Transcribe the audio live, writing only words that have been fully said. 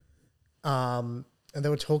and they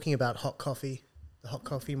were talking about hot coffee, the hot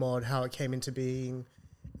coffee mod, how it came into being,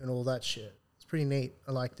 and all that shit. It's pretty neat.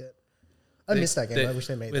 I liked it. I missed that game. I wish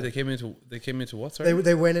they made that. They came into what? Sorry,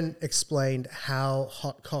 They went and explained how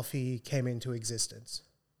hot coffee came into existence.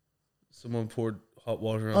 someone poured hot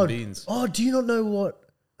water on beans. Oh, do you not know what?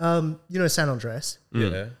 San Andreas.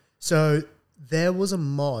 Yeah. So there was a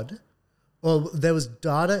mod, or there was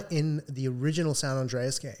data in the original San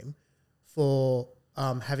Andreas game for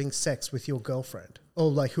having sex with your girlfriend or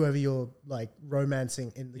like whoever you're like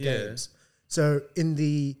romancing in the games. So in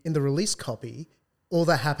the release copy, all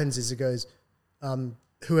that happens is it goes,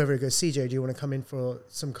 whoever goes, CJ, do you want to come in for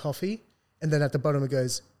some coffee? And then at the bottom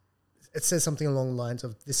it says something along the lines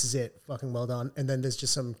of, this is it, fucking well done. And then there's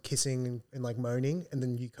just some kissing and like moaning, and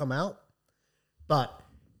then you come out. But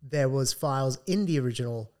there was files in the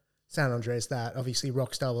original San Andreas that obviously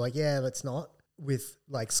Rockstar were like, yeah, let's not, with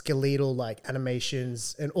like skeletal like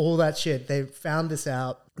animations and all that shit. They found this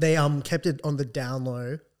out. They kept it on the down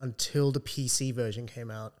low until the PC version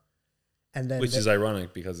came out. And then Which is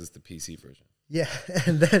ironic because it's the PC version. Yeah,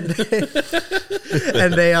 and then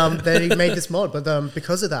they made this mod, but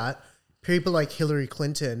because of that, people like Hillary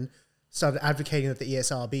Clinton started advocating that the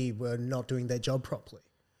ESRB were not doing their job properly.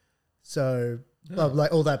 So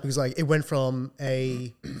like all that, because like it went from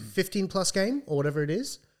a 15 plus game or whatever it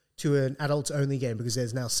is to an adults only game because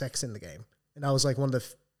there's now sex in the game, and that was like one of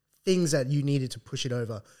the things that you needed to push it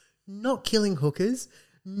over. Not killing hookers,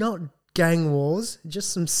 not gang wars,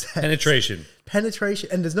 just some sex. Penetration.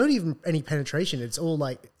 And there's not even any penetration. It's all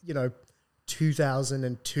like,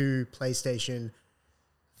 2002 PlayStation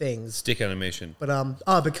things. Stick animation.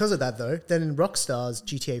 But because of that though, then in Rockstar's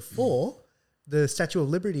GTA 4, the Statue of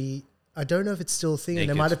Liberty, I don't know if it's still a thing. Naked.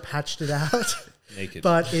 And they might have patched it out. Naked.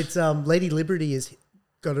 But it's Lady Liberty has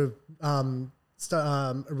got a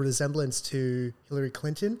resemblance to Hillary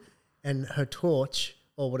Clinton, and her torch,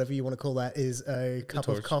 or whatever you want to call that, is a cup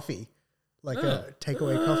of coffee. Like a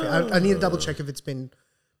takeaway coffee. I need to double check if it's been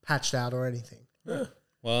patched out or anything.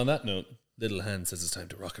 Well, on that note, Little Hand says it's time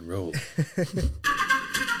to rock and roll.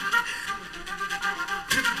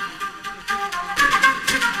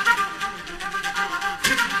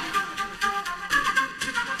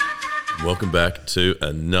 Welcome back to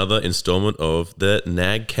another installment of the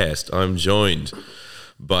Nagcast. I'm joined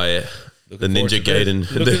by the Ninja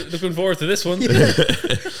Gaiden. Looking forward to this one.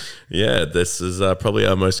 Yeah, this is probably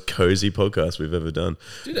our most cozy podcast we've ever done.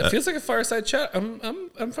 Dude, it feels like a fireside chat.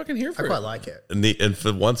 I'm fucking here for it. I quite like it. And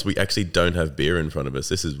for once, we actually don't have beer in front of us.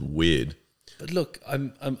 This is weird. But look,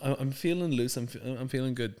 I'm feeling loose. I'm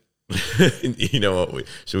feeling good. You know what?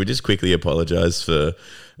 Should we just quickly apologize for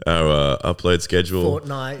our upload schedule?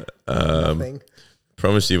 Fortnite, nothing.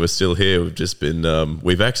 Promise you we're still here. We've just been,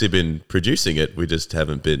 we've actually been producing it. We just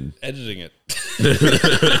haven't been editing it.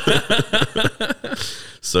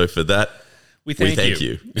 So for that, we thank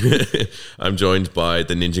you. I'm joined by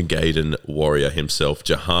the Ninja Gaiden warrior himself,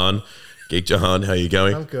 Jahan. Geek Jahan, how you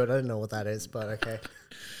going? I'm good. I don't know what that is, but okay.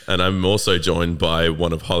 And I'm also joined by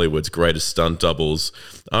one of Hollywood's greatest stunt doubles,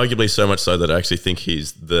 arguably so much so that I actually think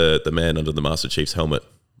he's the man under the Master Chief's helmet,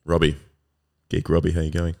 Robbie. Geek Robbie, how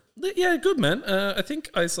you going? Yeah, good, man. I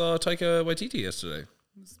think I saw Taika Waititi yesterday.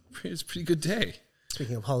 It was a pretty good day.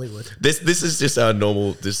 Speaking of Hollywood, this is just our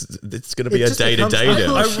normal. It's going to be a day to day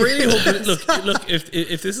now. I really hope that, look.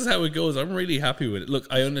 If this is how it goes, I'm really happy with it. Look,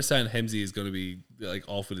 I understand Hemsey is going to be like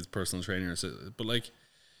off with his personal trainer, but like,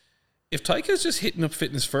 if Taika's just hitting up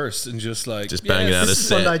Fitness First and just banging out a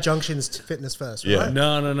set. Bondi Junction's Fitness First, right? Yeah.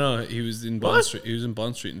 No. He was in Bond Street. He was in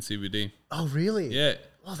Bond Street in CBD. Oh, really? Yeah.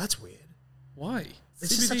 Oh, that's weird. Why?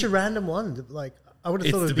 It's just such a random one. Like, I would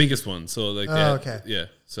have thought it it's would the be biggest one. So like, okay. Yeah.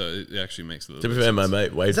 So it actually makes a little. To be bit fair, of sense. my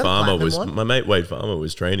mate Wade Farmer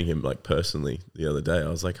was training him like personally the other day. I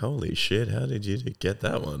was like, holy shit, how did you get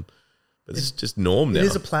that one? But it's just norm now. It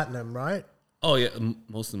is a platinum, right? Oh yeah,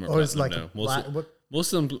 most of them are Or it's platinum like now.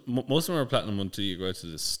 Most of them are platinum until you go out to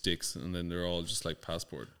the sticks, and then they're all just like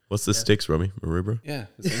passport. What's the sticks, Robbie? Marubra? Yeah.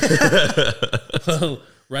 Well,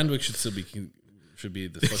 Randwick should be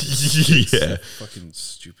the fucking Yeah. fucking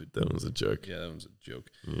stupid. That was a joke. Yeah, that was a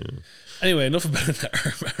joke. Yeah. Anyway, enough about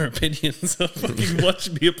our opinions. Fucking what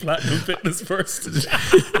should be a platinum Fitness First?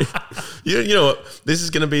 You know what? This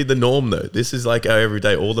is going to be the norm, though. This is like our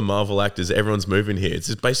everyday. All the Marvel actors, everyone's moving here. It's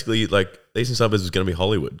just basically like Eastern Suburbs is going to be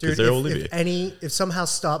Hollywood because they're all living here. If somehow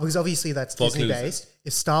because obviously that's Disney based.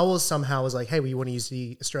 If Star Wars somehow was like, hey, we want to use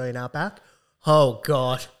the Australian Outback. Oh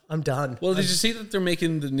God, I'm done. Well, did you see that they're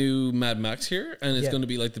making the new Mad Max here, and it's going to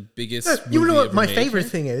be like the biggest? You know movie what? My ever made favorite here?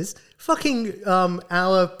 thing is fucking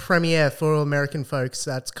our premiere for all American folks.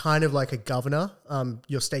 That's kind of like a governor,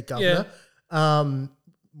 your state governor.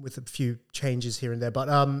 with a few changes here and there. But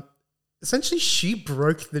essentially, she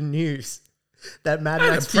broke the news that Mad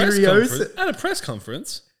Max Furiosa. At a press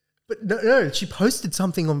conference. But no, she posted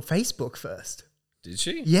something on Facebook first. Did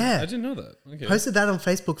she? Yeah. I didn't know that. Okay. Posted that on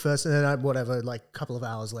Facebook first, and then like a couple of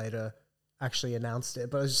hours later, actually announced it.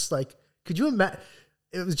 But I was just like, could you imagine?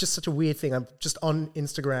 It was just such a weird thing. I'm just on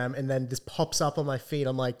Instagram, and then this pops up on my feed.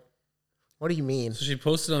 I'm like, what do you mean? So she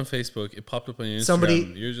posted on Facebook. It popped up on your Instagram.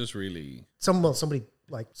 Somebody- You're just really... Somebody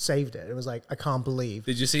like saved it. It was like, I can't believe.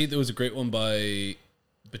 Did you see there was a great one by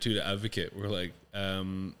Batuta Advocate where like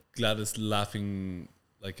Gladys laughing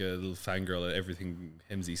like a little fangirl at everything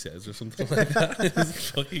Hemsey says or something like that. It's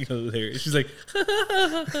fucking hilarious. She's like,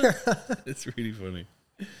 it's really funny.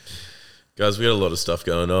 Guys, we got a lot of stuff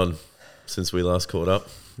going on since we last caught up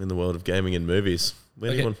in the world of gaming and movies.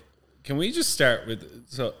 Where do you Okay. want? Can we just start with,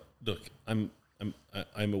 so look, I'm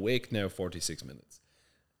awake now 46 minutes.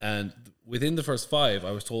 And within the first 5,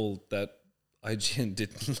 I was told that IGN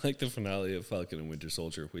didn't like the finale of Falcon and Winter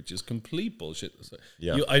Soldier, which is complete bullshit. So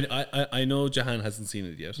Yeah. I know Jahan hasn't seen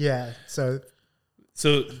it yet. Yeah. So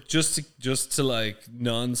So just to like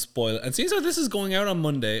non-spoil, and since this is going out on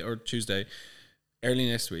Monday or Tuesday, early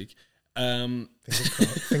next week,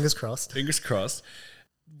 fingers crossed. fingers crossed,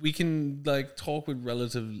 we can like talk with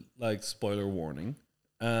relative like spoiler warning.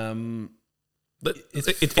 But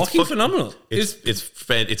It's fucking phenomenal.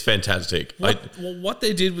 It's fantastic. What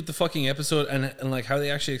they did with the fucking episode and like how they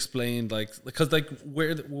actually explained like because like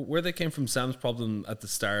where they came from Sam's problem at the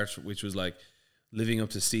start, which was like living up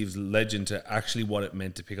to Steve's legend, to actually what it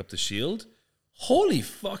meant to pick up the shield. Holy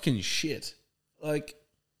fucking shit! Like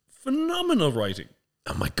phenomenal writing.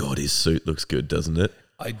 Oh my god, his suit looks good, doesn't it?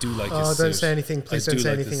 I do like. Oh, his don't suit. say anything. Please I don't do say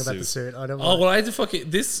like anything this about the suit. I don't Oh well, I had to fucking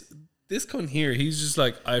this cunt here. He's just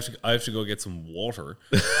like I have to go get some water,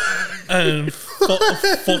 and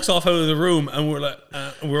fucks off out of the room. And we're like,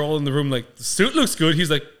 we're all in the room like the suit looks good. He's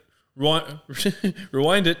like,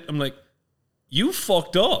 rewind it. I'm like, you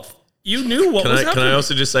fucked off. You knew what was happening. Can I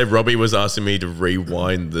also just say Robbie was asking me to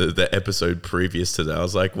rewind the episode previous to that. I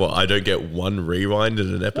was like, well, I don't get one rewind in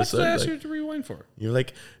an What episode. did I ask Like, you to rewind for? you're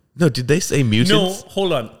like, no, did they say mutants? No,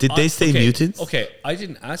 hold on. Did they say okay, mutants? Okay, I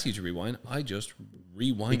didn't ask you to rewind. I just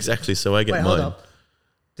rewind. Exactly, so I get Wait, hold mine. up.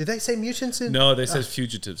 Did they say mutants in? No, they said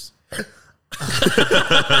fugitives.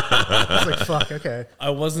 I was like, fuck, okay. I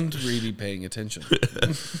wasn't really paying attention.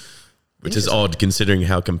 Which is odd considering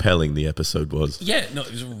how compelling the episode was. Yeah, no,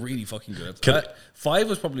 it was a really fucking good Can- episode. 5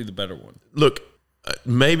 was probably the better one. Look,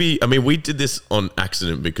 maybe, I mean, we did this on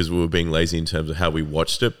accident because we were being lazy in terms of how we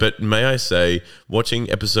watched it. But may I say,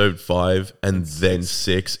 watching episode 5 and then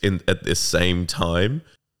 6 at the same time,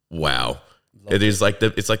 wow. It is like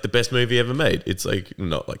it's like the best movie ever made. It's like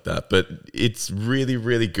not like that, but it's really,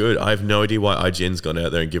 really good. I have no idea why IGN's gone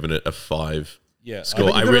out there and given it a 5 Yeah, score. But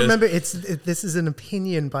you I gotta really, remember, this is an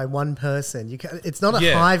opinion by one person. It's not a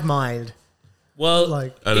Yeah. hive mind. Well,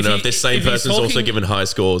 Like- I don't know if this same he's person's also talking- given high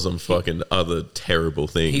scores on fucking other terrible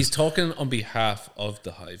things. He's talking on behalf of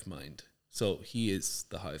the hive mind, so he is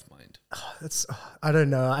the hive mind. That's I don't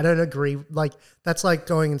know. I don't agree. Like that's like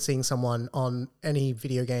going and seeing someone on any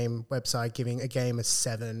video game website giving a game a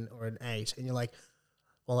 7 or an 8, and you're like,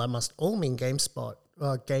 well, that must all mean GameSpot.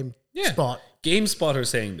 GameSpot. GameSpot are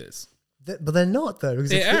saying this. But they're not though. Because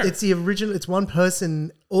They are. it's the original. It's one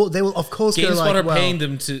person. Or they will of course go GameSpot like, are well, paying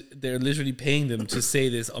them to. They're literally paying them to say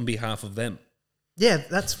this on behalf of them. yeah,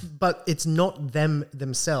 but it's not them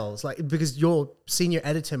themselves. Like because your senior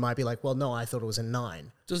editor might be like, well, no, I thought it was a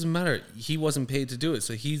 9. Doesn't matter. He wasn't paid to do it,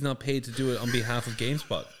 so he's not paid to do it on behalf of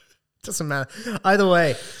GameSpot. Doesn't matter. Either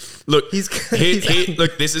way, Look, He's-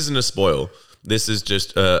 look, this isn't a spoil. This is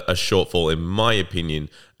just a shortfall, in my opinion,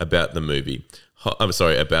 about the movie. I'm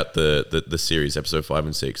sorry, about the series, episode 5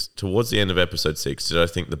 and 6. Towards the end of episode 6, did I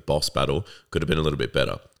think the boss battle could have been a little bit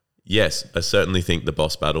better? Yes, I certainly think the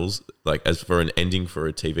boss battles, like as for an ending for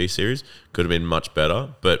a TV series, could have been much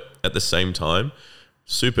better. But at the same time,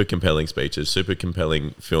 super compelling speeches, super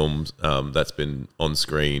compelling films that's been on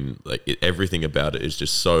screen. Like everything about it is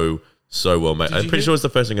just so well made. I'm pretty sure it's the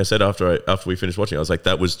first thing I said after we finished watching. I was like,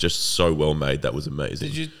 that was just so well made. That was amazing.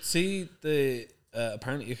 Did you see the?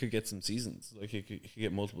 Apparently, you could get some seasons. Like you could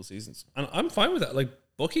get multiple seasons, and I'm fine with that. Like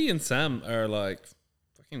Bucky and Sam are like,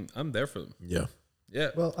 fucking, I'm there for them. Yeah.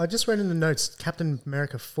 Yeah. well, I just read in the notes Captain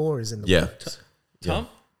America 4 is in the Yeah. works.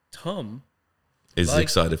 Tom Is liked-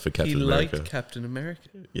 excited for Captain he America. liked Captain America.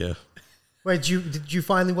 Yeah. Wait, did you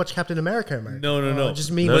finally watch Captain America? No. I just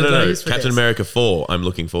mean No, when no, the no. news for Captain this. America 4, I'm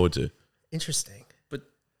looking forward to. Interesting. But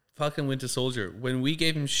Falcon Winter Soldier, when we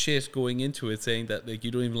gave him shit going into it, saying that like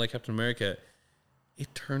you don't even like Captain America,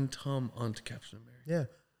 it turned Tom onto Captain America.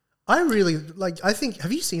 Yeah. I really like. I think.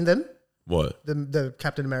 Have you seen them? What? The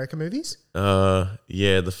Captain America movies?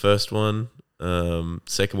 Yeah, the first one.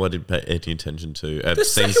 Second one I didn't pay any attention to. I've The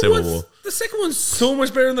seen second Civil one's War. the second one's so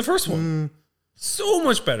much better than the first one. So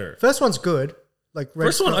much better. First one's good. Like Red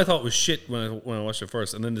First one Skull- I thought was shit when I watched it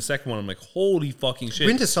first, and then the second one I'm like, holy fucking shit.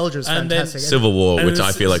 Winter Soldier is And then fantastic. Civil War, And which I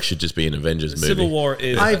it's- feel like should just be an Avengers movie. Civil War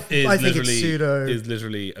is I think it's literally pseudo- is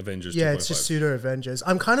literally Avengers. Yeah, 2.5. it's just pseudo Avengers.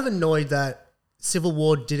 I'm kind of annoyed that Civil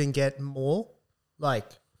War didn't get more like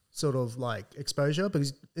sort of like exposure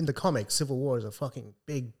because in the comics, Civil War is a fucking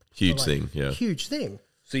big, Huge like, thing, yeah. huge thing.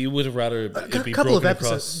 So you would have rather it A be couple of broken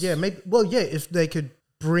episodes, across. yeah, maybe. Well, yeah, if they could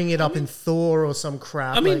bring it up in Thor or some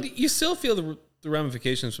crap. I mean, like, you still feel the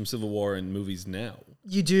ramifications from Civil War in movies now.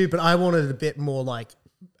 you do, but I wanted a bit more like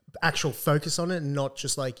actual focus on it, and not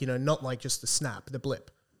just like not like just the snap, the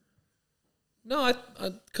blip. No,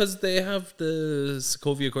 because they have the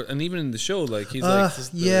Sokovia Accords, and even in the show, like he's like the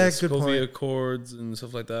yeah, good Sokovia point. Accords and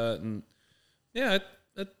stuff like that, and yeah,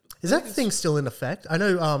 Is that thing still in effect? I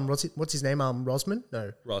know. What's his name? Rosman?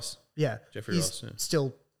 No. Ross? Yeah, Jeffrey he's Ross, yeah.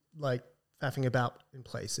 still like faffing about in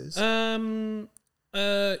places.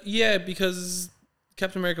 Yeah, because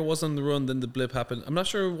Captain America was on the run, then the blip happened. I'm not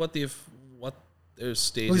sure what their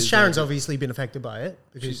state Well, is. Sharon's now. obviously been affected by it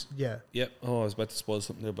because Yep. Oh, I was about to spoil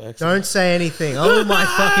something there by accident. Don't say anything. Oh my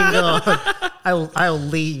fucking god! I'll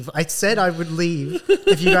leave. I said I would leave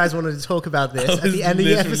if you guys wanted to talk about this at the end of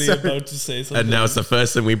the Literally episode. about to say something. And now it's the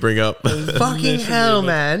first thing we bring up. Fucking literally hell, about-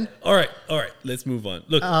 man! All right. Let's move on.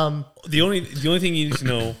 Look, the only thing you need to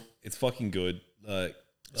know, it's fucking good. Like,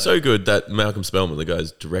 So good that Malcolm Spellman, the guy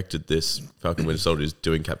who's directed this Falcon Winter Soldier, is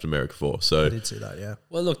doing Captain America 4. So I did see that. Yeah.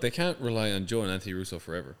 well, look, they can't rely on Joe and Anthony Russo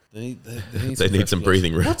forever. They need they need some fresh blood.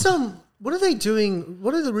 breathing room. What are they doing?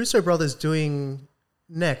 What are the Russo brothers doing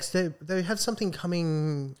next? They have something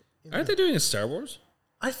coming. Aren't they doing a Star Wars?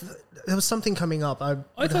 There was something coming up.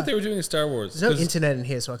 I thought they were doing a Star Wars. There's no 'cause- internet in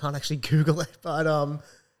here, so I can't actually Google it. But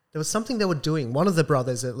there was something they were doing. One of the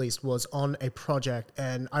brothers, at least, was on a project,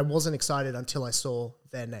 and I wasn't excited until I saw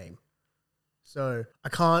their name. So I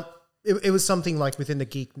can't. It was something like within the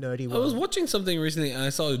geek nerdy I was world. watching something recently and I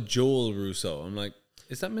saw Joel Russo. I'm like,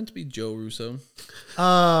 is that meant to be Joe Russo?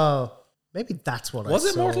 Oh, maybe that's what I Was saw.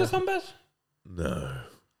 it Mortal Kombat? No,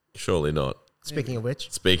 surely not. Speaking of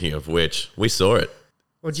which, Speaking of which, we saw it.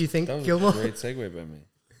 what do you think, That was Gilmore? a great segue by me.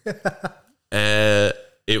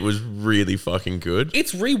 It was really fucking good.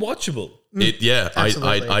 It's rewatchable.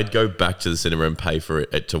 Absolutely. I'd go back to the cinema and pay for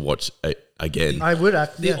it to watch it again. I would.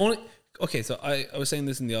 So I was saying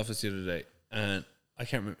this in the office the other day, and I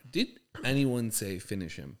can't remember. Did anyone say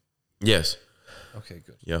finish him? Yes, Okay,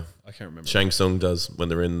 good. yeah. I can't remember. Shang Tsung does when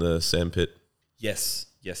they're in the sandpit. Yes,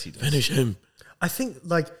 he does. Finish him. I think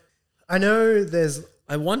I know there's.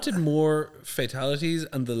 I wanted more fatalities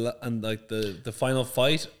and the final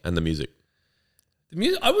fight. And the music. The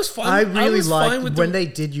music. I was fine. I really was fine liked with when they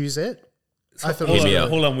did use it. I thought. it was Hear me good. out.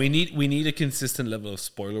 Hold on. We need a consistent level of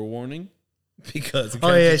spoiler warning because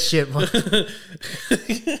Oh yeah, shit. Well,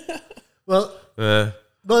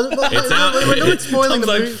 It's out. we're not spoiling Tom's the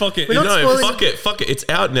like, movie. fuck it. We're not No, spoiling. fuck it. It's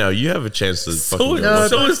out now. You have a chance to fucking So, go watch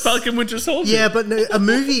so it. is Falcon Winter Soldier. Yeah, but no, a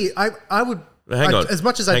movie. I would. Hang on. As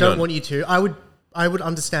much as I Hang don't on. want you to, I would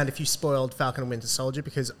understand if you spoiled Falcon and Winter Soldier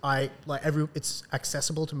because it's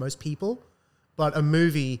accessible to most people, but a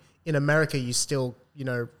movie in America you still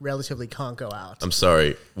relatively can't go out. I'm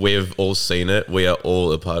sorry. We've all seen it. We are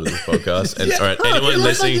all a part of this podcast. And all right, anyone it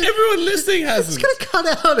looks listening, like Everyone listening It's hasn't. gonna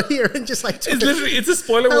cut out here and just like. It's a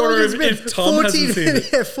spoiler How long warning has it been? if Tom hasn't seen it.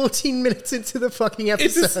 Yeah, 14 minutes into the fucking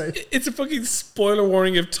episode. It's a fucking spoiler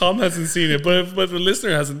warning if Tom hasn't seen it, but if the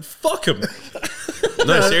listener hasn't, fuck him.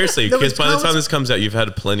 no, seriously, no, because it's by the Tom's- time this comes out, you've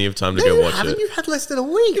had plenty of time to No, go you watch haven't. it. You've had less than a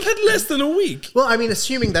week. You've had less than a week. Well, I mean,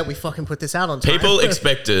 assuming that we fucking put this out on time. People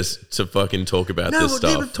expect us to fucking talk about No, this but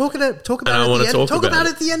stuff. talk about And I it at the wanna end. talk Talk about about it.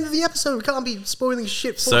 it at the end of the episode. We can't be spoiling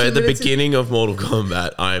shit. So at the 14 minutes in. beginning of Mortal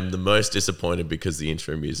Kombat, I am the most disappointed because the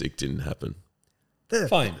intro music didn't happen. There.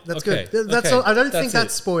 Fine. That's Okay. good. That's Okay. all. I don't That's think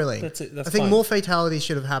that's it. spoiling. That's it. That's I think fine. more fatalities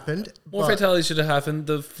should have happened. More but fatalities should have happened.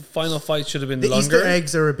 The final fight should have been The longer. Easter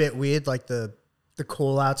eggs are a bit weird, like the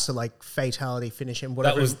call outs to like fatality, finish him,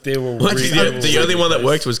 whatever. That was they were What? really, The only one that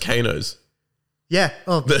worked was Kano's. yeah.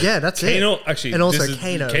 Oh, yeah. That's Kano it. actually, and also this is-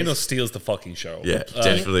 Kano. Kano steals the fucking show. Yeah,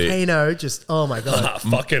 definitely. Kano just. Oh my god. Ah,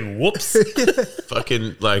 fucking whoops.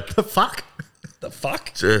 Fucking like The fuck. The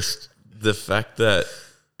fuck. just the fact that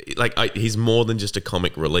he's more than just a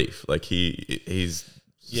comic relief. Like he's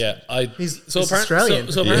Yeah, He's apparent-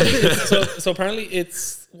 Australian. So apparently, so apparently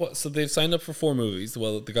it's what? So they've signed up for 4 movies.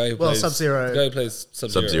 Well, the guy who plays Sub-Zero. the guy who plays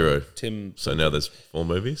Sub-Zero, Sub-Zero. Tim. so now there's 4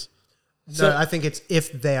 movies. No, I think it's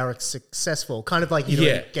if they are successful. Kind of like, you know,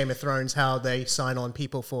 Yeah. in Game of Thrones, how they sign on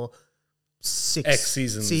people for 6 X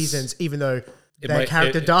seasons. even though their might-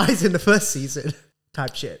 character dies in the first season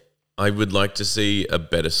type shit. I would like to see a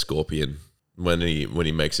better Scorpion when he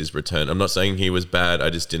makes his return. I'm not saying he was bad. I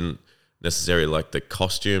just didn't necessarily like the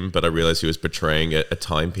costume, but I realized he was portraying a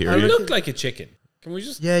time He period. looked like a chicken. Can we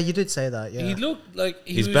just? Yeah, you did say that. Yeah. He looked like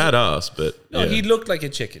He's was, badass, but No, yeah. he looked like a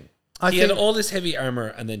chicken. I He had think- all this heavy armor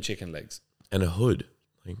and then chicken legs. and a hood.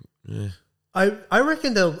 Like, I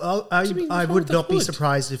reckon they'll. do you mean I what's would wrong with not the be hood?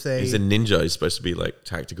 surprised if they. he's a ninja. He's supposed to be like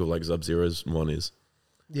tactical, like Sub-Zero's one is.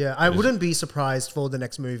 Yeah, I wouldn't be surprised for the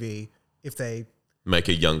next movie if they, Make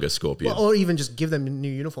a younger Scorpion. or even just give them new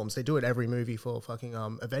uniforms. They do it every movie for fucking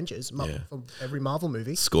Avengers, Yeah. for every Marvel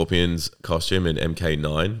movie. Scorpion's costume in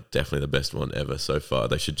MK9, definitely the best one ever so far.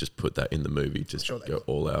 They should just put that in the movie. Just Sure they go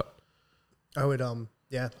all out. I would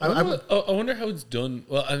yeah. I wonder how it's done.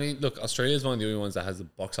 Well, I mean, look, Australia is one of the only ones that has the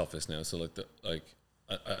box office now. So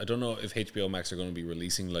I don't know if HBO Max are going to be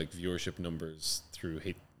releasing like viewership numbers through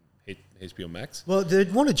HBO Max. Well,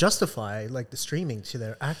 they'd want to justify like the streaming to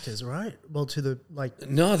their actors, right? Well, to the like.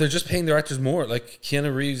 No, they're just paying their actors more. Like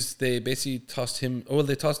Keanu Reeves, they basically tossed him. Oh, well,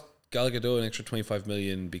 they tossed Gal Gadot an extra 25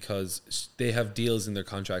 million because they have deals in their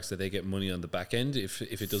contracts that they get money on the back end if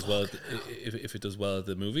it does well if it does well at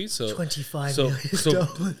the movie. So $25 so, million so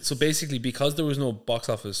dollars. so basically, because there was no box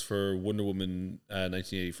office for Wonder Woman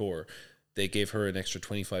 1984, they gave her an extra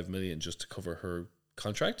 25 million just to cover her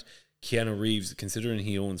contract. Keanu Reeves, considering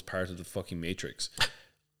he owns part of the fucking Matrix,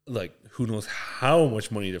 like who knows how much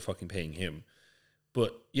money they're fucking paying him.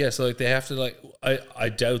 But yeah, so like they have to like I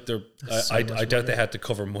doubt they're I doubt they had to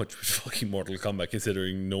cover much with fucking Mortal Kombat,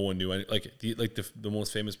 considering no one knew any the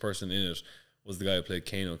most famous person in it was the guy who played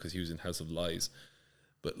Kano because he was in House of Lies.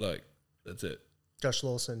 But like that's it. Josh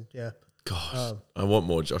Lawson, yeah. Gosh, I want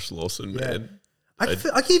more Josh Lawson, Yeah. man.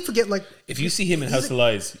 I keep forgetting, like, If you see him in House of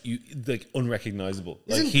Lies, you like unrecognizable.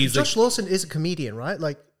 Like he's Josh like, Lawson is a comedian, right?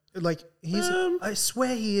 Like he's. I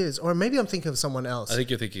swear he is, or maybe I'm thinking of someone else. I think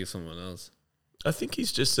you're thinking of someone else. I think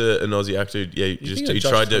he's just an Aussie actor. Yeah, You just think of he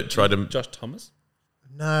Josh tried to. Josh Thomas.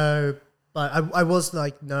 No, but I was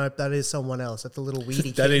like, no, that is someone else. That's a little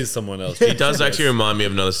weedy. That kid. is someone else. He does actually remind me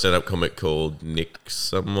of another stand-up comic called Nick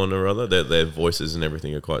someone or other. Their voices and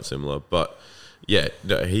everything are quite similar, but. Yeah,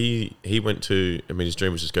 no, he went to. I mean, his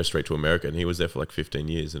dream was just go straight to America, and he was there for like 15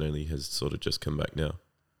 years, and only has sort of just come back now,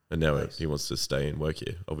 and now Nice. he wants to stay and work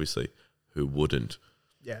here. Obviously, who wouldn't?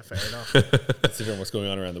 Yeah, fair enough. Considering what's going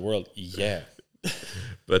on around the world, yeah.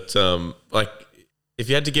 But like, if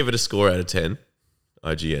you had to give it a score out of 10,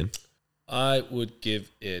 IGN, I would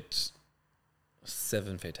give it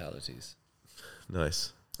 7 fatalities.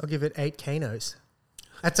 nice. I'll give it 8 Kanos.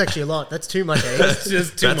 That's actually a lot. That's too much. 8. That's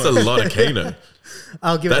just too That's much. a lot of Kano.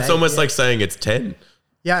 I'll give That's it 8, almost yeah. like saying it's 10.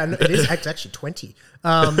 Yeah, and it is. It's actually 20.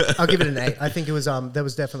 I'll give it an 8. I think it was. There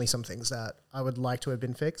was definitely some things that I would like to have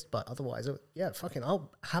been fixed, but otherwise, fucking,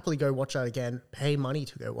 I'll happily go watch that again. Pay money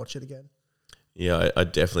to go watch it again. Yeah,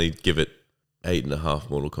 I'd definitely give it 8.5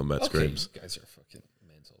 Mortal Kombat Okay, screams. you guys are fucking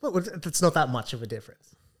mental. Well, that's not that much of a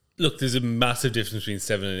difference. Look, there's a massive difference between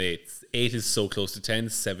 7 and 8. 8 is so close to 10.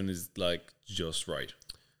 7 is like just right.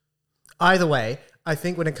 Either way, I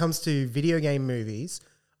think when it comes to video game movies,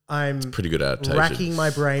 I'm Pretty good adaptation. racking my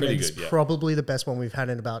brain. Pretty And it's good, yeah. probably the best one we've had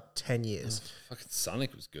in about 10 years. Fucking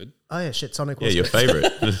Sonic was good. Oh yeah, shit, Sonic Yeah, was your good.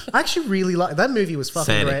 favorite. I actually really like that movie. Was fucking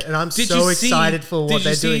Sonic. great, and I'm Did so you see- excited for did what you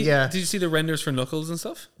they're see- doing. Yeah, Did you see the renders for Knuckles and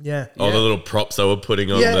stuff? yeah. All the little props they were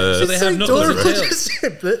putting on Yeah, the. So they it's have Knuckles and adorable.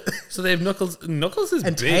 Tails. So they have Knuckles. Knuckles is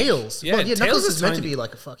and big. Tails. Yeah, Well, yeah, Tails Knuckles is meant to tiny. be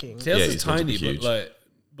like a fucking. Tails Yeah, is he's meant to be tiny, huge. but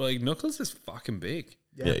like Knuckles is fucking big.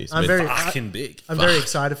 Yeah, he's I'm meant- very, Fucking big. I'm very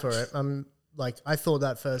excited for it. I'm like, I thought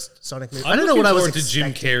that first Sonic movie. I'm I don't know what I was looking forward to Jim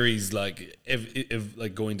expecting. Carrey's like if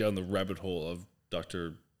like going down the rabbit hole of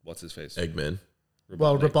Dr. What's his face? Eggman.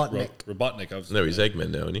 Well, Robotnik. Robotnik. I was, No, he's Eggman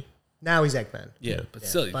now, isn't he? Now he's Eggman. Yeah, Yeah. but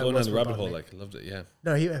still, but going down what's the rabbit hole, Robotnik? like I loved it. Yeah,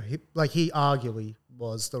 No, he arguably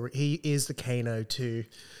was he is the Kano to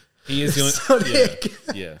he is the Sonic.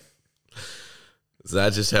 only. Yeah, Is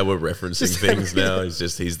that just how we're referencing Just things how- now? It's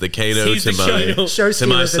just he's the Kano He's to the my Kano. show to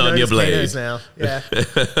my stealers are known Sonya as Blade. Kanos now.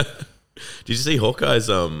 Yeah, Did you see Hawkeye's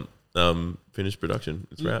finished production?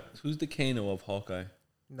 It's wrapped. Who's the Kano of Hawkeye?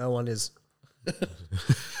 no one is.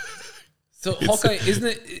 So Hawkeye, isn't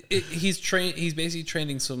it? He's train. He's basically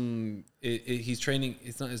training some. He's training.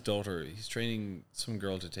 It's not his daughter. He's training some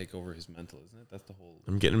girl to take over his mantle, isn't it? That's the whole.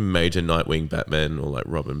 I'm getting major Nightwing Batman or like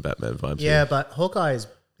Robin Batman vibes. Yeah, here. but Hawkeye is,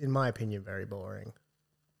 in my opinion, very boring.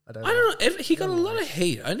 I don't I don't know. He got a lot of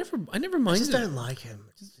hate. I never I minded. just don't like him.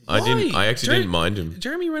 I actually Jer- didn't mind him.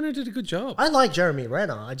 Jeremy Renner did a good job. I like Jeremy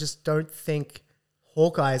Renner. I just don't think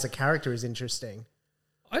Hawkeye as a character is interesting.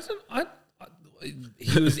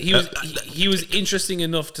 He was interesting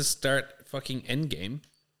enough to start fucking Endgame.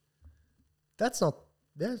 That's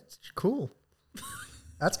cool.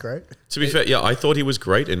 That's great. To be fair, yeah, I thought he was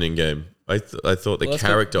great in Endgame. I thought the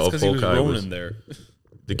character of Hawkeye was there.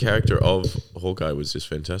 the character of Hawkeye was just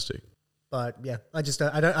fantastic. But yeah, I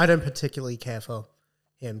don't particularly care for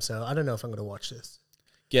him, so I don't know if I'm going to watch this.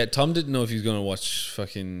 Yeah, Tom didn't know if he was going to watch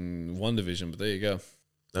fucking WandaVision, but there you go.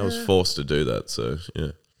 I was forced to do that, so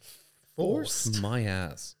yeah. Forced. My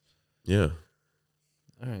ass. Yeah.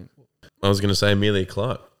 All right. I was going to say Emilia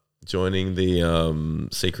Clarke joining the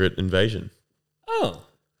Secret Invasion. Oh,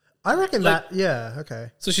 I reckon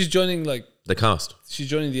okay. so she's joining The cast. she's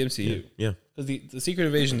joining the MCU. Yeah. Because the Secret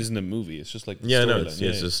Invasion isn't a movie; it's just like the Yeah, no, storyline.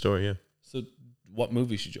 it's a story, yeah. So, what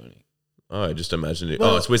movie is she joining? Oh, I just imagine it.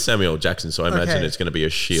 Well, it's with Samuel Jackson, so I imagine okay. it's going to be a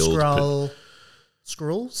shield.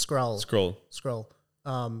 Scroll Scroll.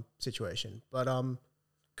 situation. But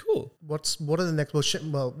Cool. what are the next?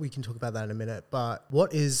 Well, we can talk about that in a minute. But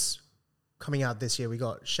what is coming out this year? We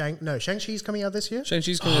got Shang-Chi's coming out this year.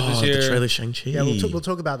 Shang-Chi's coming out this year. The trailer Shang-Chi. Yeah, we'll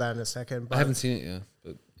talk about that in a second. But, I haven't seen it yet,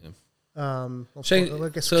 but yeah. I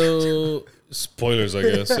guess- So spoilers, I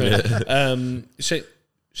guess. Yeah.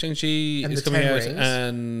 Shang-Chi And is the coming 10 out, Rings.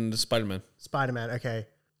 and Spider-Man. Spider-Man. Okay,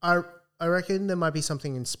 I reckon there might be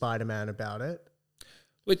something in Spider-Man about it.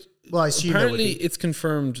 Which Well, I assume there would apparently be. it's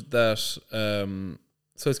confirmed that.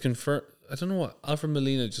 So it's confirmed. I don't know what Alfred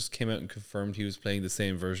Molina just came out and confirmed he was playing the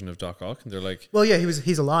same version of Doc Ock, and they're like, Well, yeah,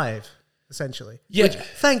 he's alive essentially. Yeah. Which,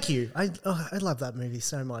 thank you. I love that movie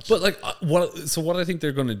so much. but like what I think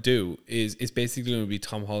they're going to do is it's basically going to be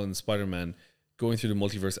Tom Holland's Spider-Man going through the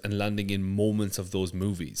multiverse and landing in moments of those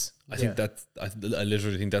movies. I think I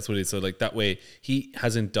literally think that's what it is. So like that way he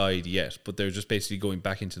hasn't died yet, but they're just basically going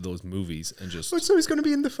back into those movies and just So he's going to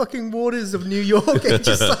be in the fucking waters of New York and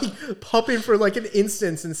just like pop in for like an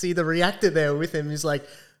instance and see the reactor there with him. He's like,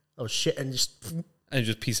 oh shit, and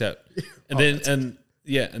just peace out. And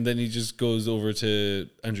then he just goes over to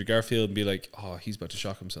Andrew Garfield and be like, oh, he's about to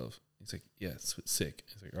shock himself. He's like, yeah, it's sick.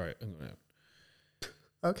 He's like, all right, I'm going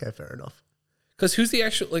out. okay, fair enough. Because who's the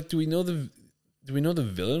actual do we know the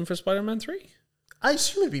villain for Spider-Man 3? I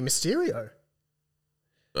assume it'd be Mysterio.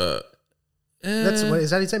 Uh, Is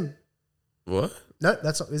that his name? what? No,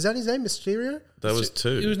 that's not. Is that his name, Mysterio? That was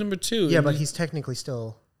 2. It was number 2. Yeah, but he's technically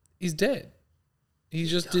still. he's dead. He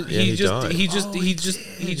just did. Yeah, he died. He just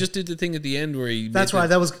did the thing at the end where he. That's made right.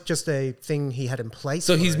 That was just a thing he had in place.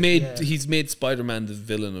 So for he's it, made yeah. he's made Spider-Man the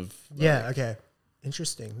villain of. Yeah. Okay.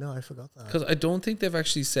 Interesting. No, I forgot that. Because I don't think they've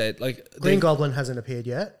actually said like Green Goblin hasn't appeared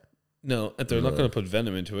yet. No, and they're not going to put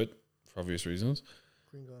Venom into it for obvious reasons.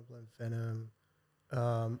 Green Goblin, Venom,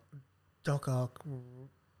 Doc Ock.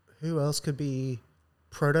 Who else could be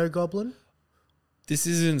Proto Goblin? This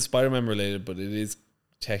isn't Spider-Man related, but it is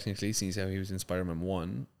technically, since how he was in Spider-Man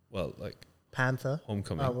 1. Well, like Panther.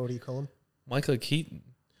 Homecoming. What do you call him? Michael Keaton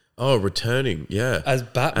Oh, returning. Yeah. as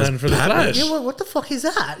Batman As for Batman. the Flash. Yeah. What the fuck is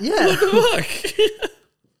that? Yeah. What the fuck?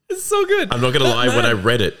 It's so good. I'm not going to lie. When I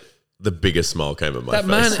read it, the biggest smile came at my That face.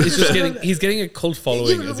 man is just getting a cult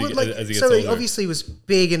following Yeah, as he like, gets so he older. obviously was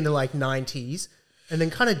big in the like 90s and then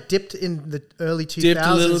kind of dipped in the early 2000s Dipped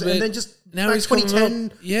a little bit. and then just Now like he's coming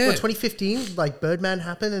 2010 up. Yeah. or 2015 like Birdman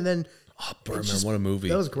happened and then Oh, Birdman, what a movie.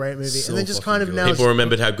 that was a great movie So and then just fucking kind of good. now People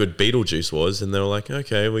remembered how good Beetlejuice was, and they were like,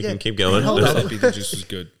 okay, we Yeah. can keep going. Hold I on. thought Beetlejuice was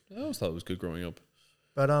good. I always thought it was good growing up.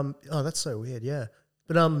 but oh that's so weird yeah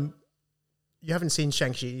but you haven't seen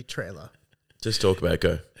Shang-Chi trailer. Just talk about it,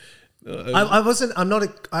 go.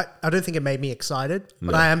 I don't think it made me excited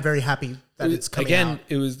but I am very happy that it's coming Again, out.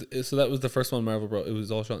 it was that was the first one Marvel brought. It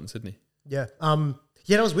was all shot in Sydney. Yeah.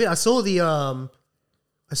 Yeah, that was weird. I saw the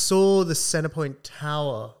Centrepoint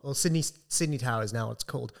Tower, or Sydney Tower is now it's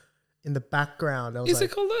called, in the background. I was Is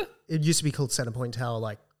like, it called that? it used to be called Centrepoint Tower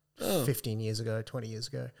like Oh. 15 years ago, 20 years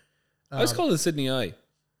ago. I was called the Sydney Eye.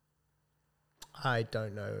 I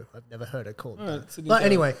don't know. I've never heard it called All that. right, Sydney But Tower.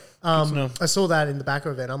 anyway, to know. I saw that in the back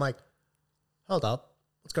of it. I'm like, hold up,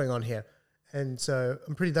 what's going on here? And so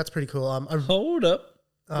that's pretty cool. Hold up.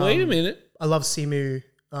 Wait a minute. I love Simu.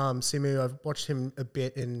 Simu, I've watched him a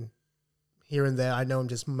bit in here and there. I know him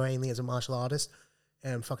just mainly as a martial artist,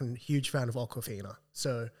 and I'm a fucking huge fan of Aquafina.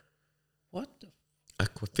 So What the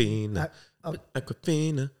Aquafina.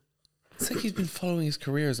 Aquafina. It's like he's been following his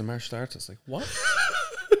career as a martial artist. Like, what?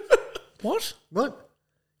 What? what?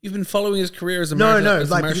 You've been following his career as a No, martial, no, as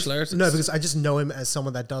a like martial artist? no, because I just know him as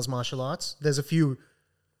someone that does martial arts. There's a few.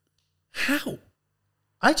 How?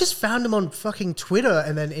 I just found him on fucking Twitter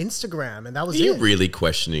and then Instagram, and that was Are you it. really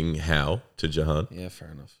questioning how to Jahan? Yeah,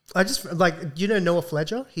 fair enough. I just Noah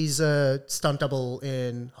Fledger. He's a stunt double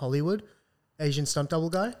in Hollywood, Asian stunt double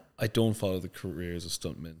guy. I don't follow the careers of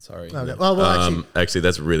stuntmen. Sorry. Okay. Well, Actually,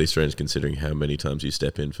 that's really strange considering how many times you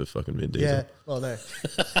step in for fucking Vin Diesel. yeah. Well, no.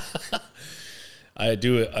 I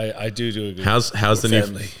do it. I do a good. How's the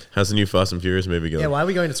family. how's the new Fast and Furious movie going? Yeah. Why are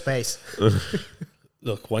we going to space?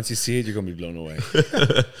 Look, once you see it, you're gonna be blown away.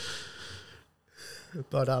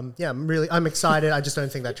 But yeah, I'm excited. I just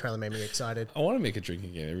don't think that trailer made me excited. I want to make a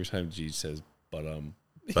drinking game every time G says, but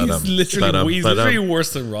But, he's literally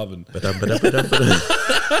worse than Robin.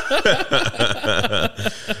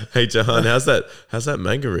 Hey Jahan, how's that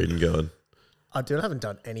manga reading going? I haven't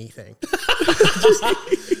done anything.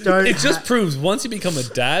 It just proves once you become a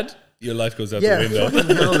dad, your life goes out the window.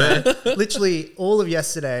 Fucking hell, man. Literally all of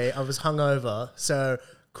yesterday, I was hungover, so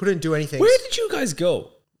couldn't do anything. Where did you guys go?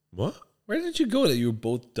 What? Where did you go that you were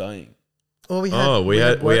both dying? Well, We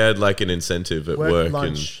work- had like an incentive at work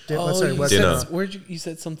lunch, and work dinner. dinner. Where'd you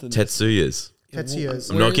said something? Tetsuya's. Tetsuya's.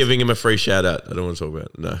 I'm not giving him a free shout out. I don't want to talk about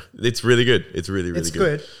it. No. It's really good. It's really It's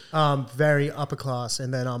good. good. Very upper class.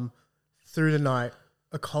 And then through the night,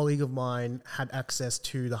 a colleague of mine had access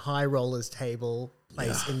to the high rollers table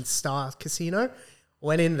place in Star Casino.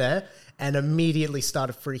 Went in there and immediately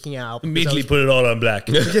started freaking out. Immediately put it all on black.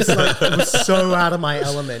 Just like, I was so out of my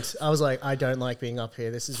element. I was like, I don't like being up here.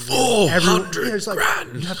 This is really, 400 it's like,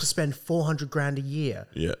 grand. you have to spend 400 grand a year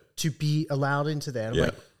Yeah. to be allowed into there. And I'm Yeah.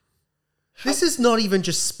 like, this is not even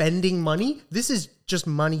just spending money. This is just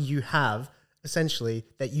money you have essentially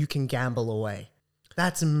that you can gamble away.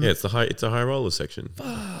 That's Yeah, it's a high roller section.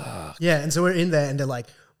 yeah. And so we're in there and they're like,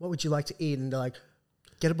 what would you like to eat? And they're like,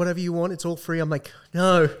 get whatever you want. It's all free. I'm like,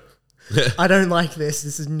 no, I don't like this.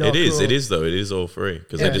 This is not cool. It is though. It is all free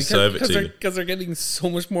because they just serve it to you. Because they're getting so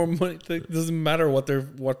much more money. It doesn't matter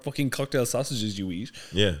what fucking cocktail sausages you eat.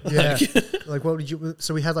 Yeah. Yeah. Like, what would you?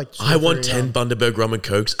 So we had like. I want strawberry, 10 Bundaberg rum and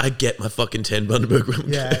cokes. I get my fucking 10 Bundaberg rum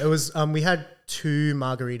and Yeah, it was. We had 2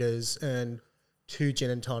 margaritas and 2 gin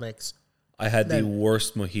and tonics. I had the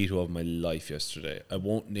worst mojito of my life yesterday. I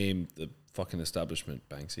won't name the fucking establishment,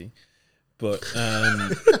 Banksy, but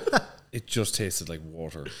it just tasted like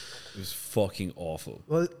water. It was fucking awful.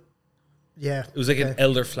 Well, yeah. It was like an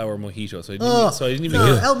elderflower mojito, so I didn't even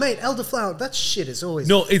no, get. elderflower. That shit is always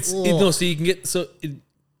No, so you can get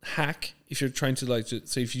hack if you're trying to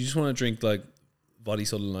so if you just want to drink like body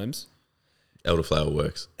soda limes, Elderflower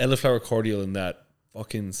works. elderflower cordial and that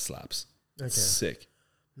fucking slaps. It's sick.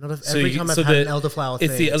 Not every time I've had an elderflower thing.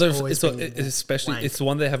 It's the especially it's the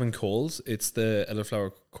one they have in Coles. It's the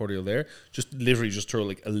elderflower cordial there. Just literally just throw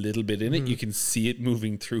like a little bit in it. You can see it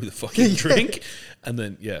moving through the fucking drink, and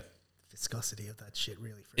then viscosity of that shit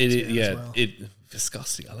really freaks me out as well.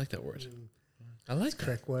 Viscosity. I like that word. I like that.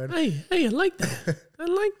 Correct word. Hey, I like that. I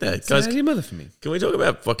like that. Guys, Guys, your mother for me. can we talk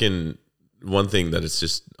about fucking one thing that it's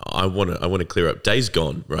just I want to clear up. Days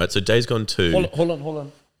Gone, right? So Days Gone 2. Hold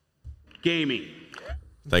on. Gaming.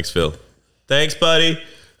 Thanks, Phil. Thanks, buddy.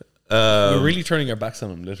 We're really turning our backs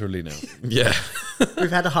on him, literally now. Yeah.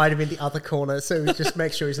 We've had to hide him in the other corner, so we just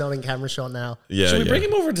make sure he's not in camera shot now. Yeah. Should we yeah. bring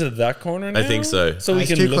him over to that corner now? I think so. So we He's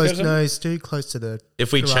can too look close. at him? No, he's too close to the.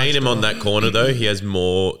 If we garage chain him door. on that corner, though, he has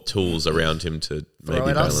more tools around him to maybe at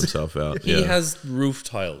bail us. himself out. He Yeah. has roof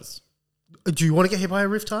tiles. Do you want to get hit by a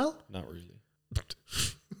roof tile? Not really.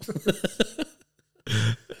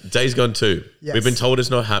 Days Gone 2. Yes. We've been told it's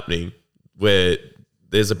not happening. Where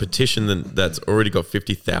there's a petition that's already got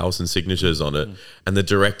 50,000 signatures on it, and the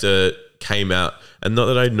director came out. And not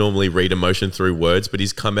that I normally read emotion through words, but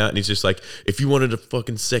he's come out and he's just like, if you wanted a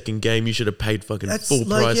fucking second game, you should have paid fucking That's full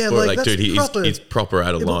like- price yeah, for like, it. Like, that's dude, proper. he's proper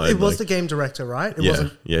out of line. It was like, the game director, right? It Yeah,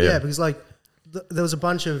 wasn't. yeah. Because like there was a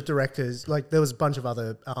bunch of directors, like there was a bunch of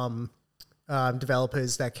other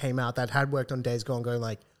developers that came out that had worked on Days Gone, going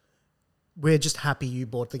like, we're just happy you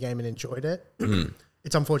bought the game and enjoyed it.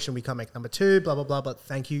 It's unfortunate we can't make number 2, blah blah blah. But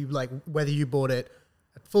thank you. Like whether you bought it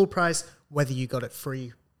at full price, whether you got it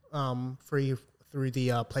free through the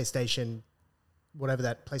PlayStation, whatever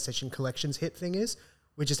that PlayStation Collections hit thing is,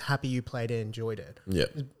 we're just happy you played it, enjoyed it. yeah.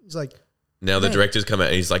 It's like, Now the Yeah. director's come out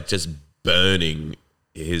and he's like just burning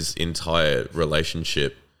his entire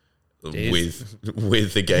relationship Days-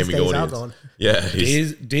 with the gaming days are audience. gone. Yeah,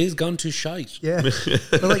 he's- Days gone to shite. yeah.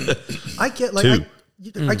 But like, I get like, Two.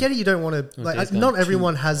 I get it. You don't want to like. Days Gone Not 2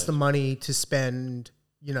 everyone has the money to spend.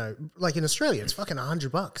 You know, like in Australia, it's fucking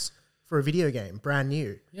 $100 for a video game, brand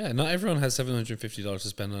new. Yeah, not everyone has $750 to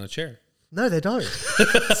spend on a chair. No, they don't.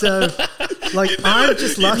 So, like, I'm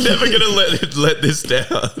just lucky. never gonna let this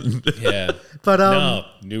down. Yeah. But No,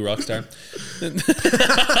 new Rockstar.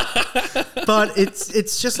 but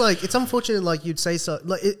it's just like, it's unfortunate, like you'd say so.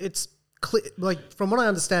 Like it's clear, like from what I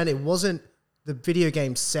understand, it wasn't the video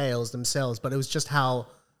game sales themselves, but it was just how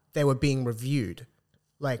they were being reviewed.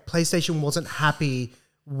 Like PlayStation wasn't happy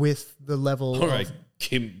with the level. All right,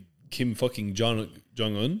 Kim fucking Jong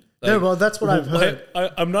Un. No, well, that's what I've heard.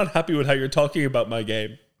 I'm not happy with how you're talking about my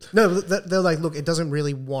game. No, they're like, look, it doesn't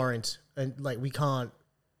really warrant, and like you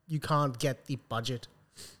can't get the budget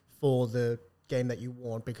for the game that you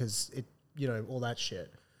want because it, all that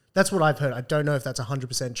shit. That's what I've heard. I don't know if that's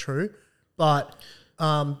 100% true, but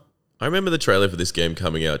I remember the trailer for this game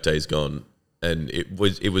coming out, Days Gone, and it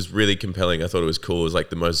was really compelling. I thought it was cool. It was like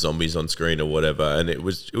the most zombies on screen or whatever, and it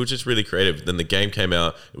was just really creative. Then the game came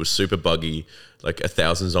out. It was super buggy. Like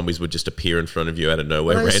 1,000 zombies would just appear in front of you out of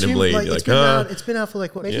nowhere randomly. Like, You're it's like, been out for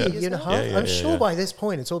like maybe a year and a half. Yeah, I'm sure by this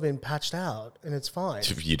point it's all been patched out and it's fine.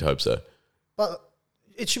 You'd hope so. But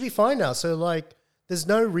it should be fine now. So like, there's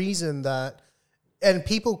no reason that, and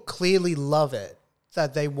people clearly love it,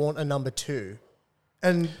 that they want a number 2.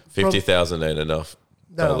 And $50,000 ain't enough.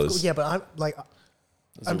 No, yeah, but I'm like,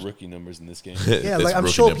 Those are rookie numbers in this game. yeah, like I'm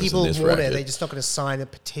rookie sure numbers in people this want it. bracket. They're just not going to sign a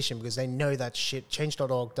petition because they know that shit.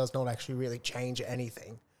 Change.org does not actually really change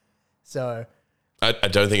anything. So I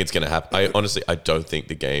don't think it's going to happen. I don't think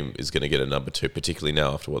the game is going to get a number 2, particularly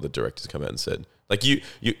now after what the directors come out and said. Like you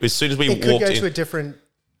as soon as we it could walked go in, to a different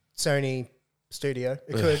Sony studio.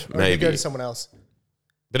 It could, or it could maybe. go to someone else.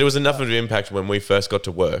 but it was enough of an impact when we first got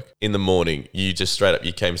to work in the morning. You just straight up,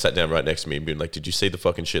 you came, sat down right next to me and been like, did you see the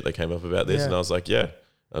fucking shit that came up about this? Yeah. And I was like, yeah,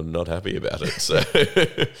 I'm not happy about it. So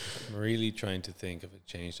I'm really trying to think of a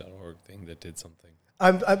change.org thing that did something.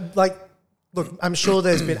 I'm like, look, I'm sure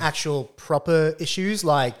there's been actual proper issues.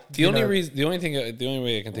 Like The only way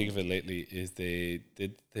I can think of it lately is they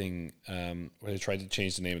did the thing where they tried to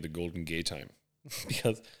change the name of the Golden Gay Time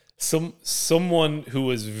because someone who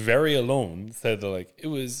was very alone said that like it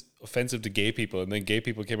was offensive to gay people, and then gay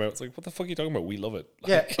people came out. It's like, what the fuck are you talking about? We love it.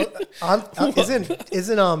 Like, yeah,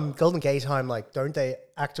 isn't Golden Gay Time like? Don't they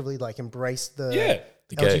actively like embrace the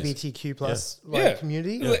The gays. LGBTQ plus yeah.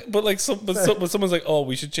 community? But someone's like, oh,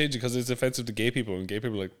 we should change it because it's offensive to gay people, and gay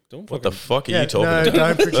people are like, don't what the fucking fuck are you talking no,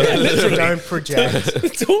 about? don't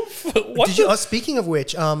project. Don't project. what Did you? Speaking of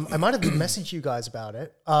which, I might have messaged you guys about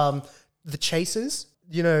it. The Chasers,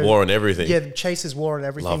 War on everything. Yeah, the Chasers War on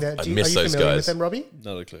everything. Love- Are I you miss those familiar guys. with them, Robbie?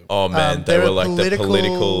 Not a clue. Oh man, they they're were a like the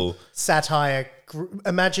political. satire.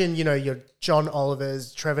 Imagine your John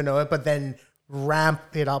Oliver's, Trevor Noah, but then ramp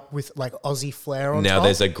it up with like Aussie flair on Now top.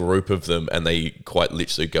 there's a group of them, and they quite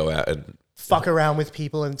literally go out and fuck around with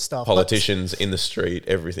people and stuff. politicians in the street,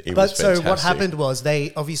 everything. It But was so fantastic. what happened was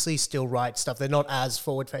they obviously still write stuff. They're not as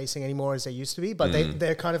forward facing anymore as they used to be, but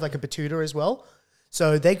they're kind of like a Batuta as well.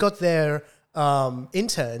 So they got their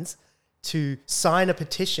interns to sign a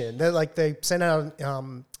petition. They sent out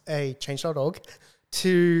a change.org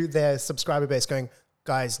to their subscriber base going,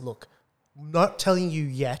 guys, look, I'm not telling you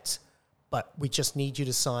yet, but we just need you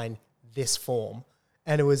to sign this form.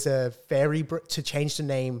 And it was a to change the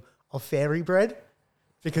name of Fairy Bread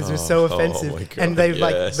because it was so offensive. my God, and they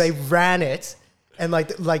yes. they ran it, and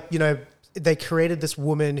they created this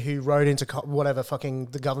woman who wrote into whatever fucking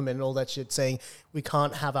the government and all that shit saying we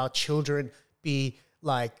can't have our children be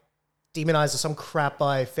like demonized or some crap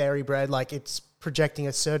by Fairy Bread, like it's projecting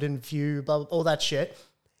a certain view, blah, blah, all that shit.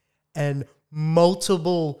 And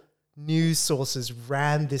multiple news sources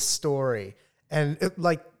ran this story, and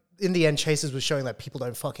in the end, Chasers was showing that people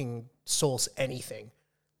don't fucking source anything.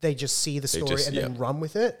 They just see the story and then run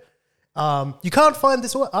with it. You can't find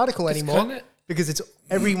this article anymore because it's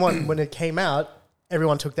everyone, when it came out,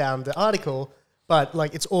 everyone took down the article, but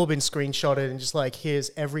like it's all been screenshotted and just like, here's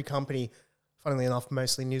every company, funnily enough,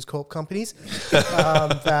 mostly News Corp companies,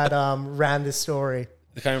 that ran this story.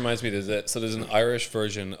 It kind of reminds me, there's an Irish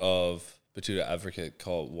version of Batuta Advocate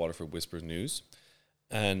called Waterford Whispers News.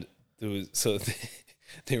 And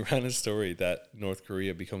they ran a story that North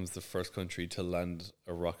Korea becomes the first country to land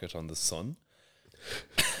a rocket on the sun.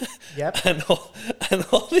 Yep. and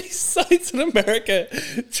all these sites in America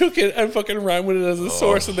took it and fucking ran with it as a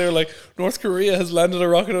source, and they were like, North Korea has landed a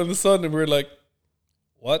rocket on the sun, and we were like,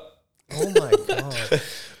 what? Oh my God.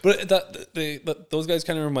 But those guys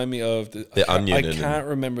kind of remind me of The Onion. I can't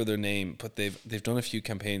remember their name, but they've done a few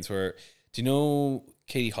campaigns where, do you know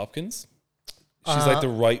Katie Hopkins? She's like the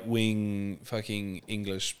right wing fucking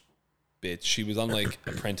English bitch. She was on like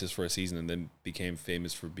Apprentice for a season and then became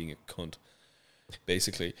famous for being a cunt,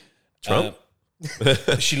 basically. Trump?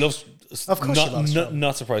 She loves. Of course she loves Trump.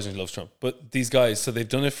 Not surprisingly, loves Trump. But these guys, so they've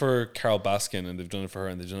done it for Carol Baskin, and they've done it for her,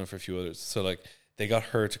 and they've done it for a few others. So like they got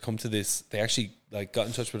her to come to this. They actually like got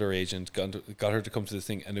in touch with her agent, got her to come to this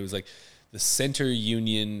thing, and it was like the Center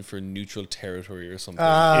Union for Neutral Territory or something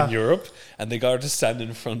in Europe, and they got her to stand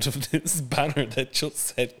in front of this banner that just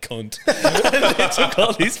said "cunt," and they took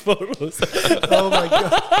all these photos. Oh my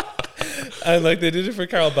god! And like they did it for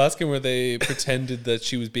Carol Baskin, where they pretended that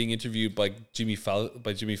she was being interviewed by Jimmy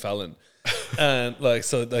Fallon, and like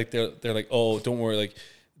so like they're like, oh, don't worry, like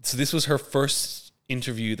so this was her first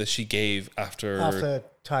interview that she gave after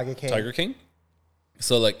Tiger King.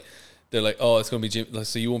 So like they're like, oh, it's gonna be Jim.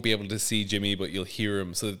 So you won't be able to see Jimmy, but you'll hear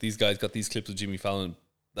him. So that these guys got these clips of Jimmy Fallon,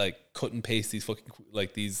 like cut and paste these fucking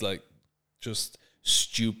like these like just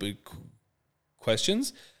stupid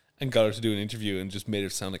questions, and got her to do an interview and just made her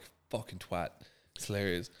sound like a fucking twat. It's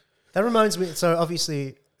hilarious. That reminds me. So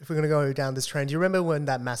obviously, if we're gonna go down this trend, do you remember when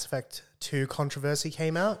that Mass Effect 2 controversy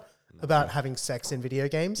came out about having sex in video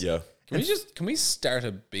games? Yeah. Can we start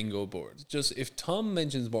a bingo board? Just if Tom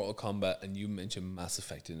mentions Mortal Kombat and you mention Mass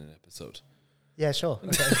Effect in an episode. Yeah, sure.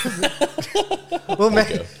 Okay. we'll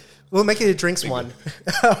make it a drinks one.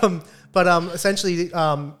 But essentially,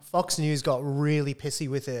 Fox News got really pissy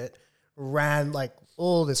with it, ran like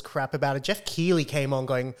all this crap about it. Jeff Keighley came on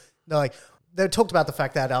going, they talked about the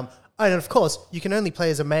fact that and of course, you can only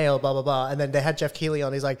play as a male, blah, blah, blah. And then they had Jeff Keighley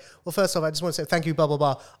on. He's like, well, first off, I just want to say thank you, blah, blah,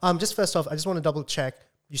 blah. Just first off, I just want to double check.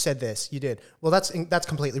 You said this. You did. Well, that's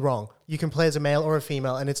completely wrong. You can play as a male or a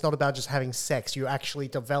female, and it's not about just having sex. You actually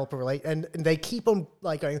develop a relate. And they keep on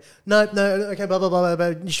like going, no, okay, blah, blah, blah, blah.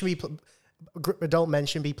 You should be, adult men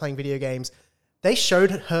shouldn't be playing video games. They showed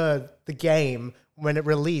her the game when it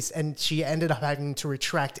released, and she ended up having to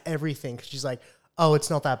retract everything. 'Cause she's like, oh, it's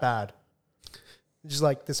not that bad. Just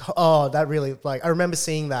like this, that really, like, I remember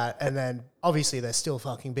seeing that, and then obviously they're still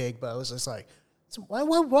fucking big, but it was just like, so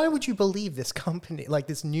why would you believe this company, like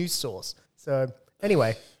this news source? So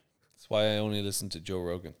anyway. That's why I only listen to Joe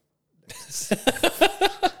Rogan.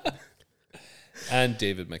 And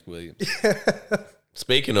David McWilliams.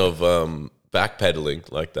 Speaking of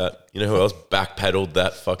backpedaling like that, you know who else backpedaled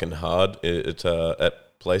that fucking hard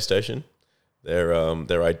at PlayStation?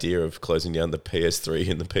 Their idea of closing down the PS3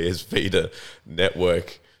 and the PS Vita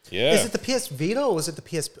network. Yeah. Is it the PS Vita or was it the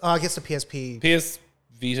PS? I guess the PSP. PS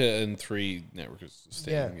Vita and 3 network is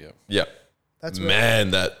staying. Yeah. That's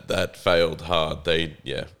Man, that failed hard.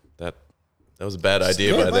 That was a bad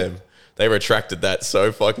idea by them. They retracted that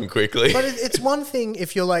so fucking quickly. But it's one thing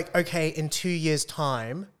if you're like, okay, in 2 years'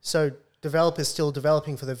 time, so developers still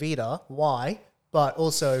developing for the Vita. Why? But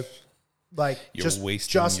also, like, You're just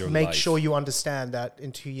wasting your make life. sure you understand that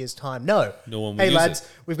in 2 years' time. No one will Hey use lads, it.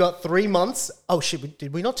 we've got 3 months. Oh shit!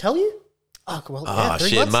 Did we not tell you? Oh well, yeah, 3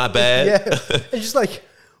 shit, months? my bad. Yeah, and just like,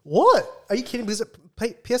 what? Are you kidding? Because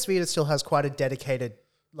PS Vita still has quite a dedicated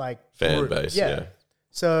like Fan group. base, yeah.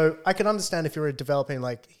 So I can understand if you're a developing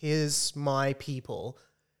like, here's my people,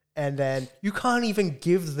 and then you can't even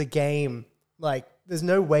give the game, like, there's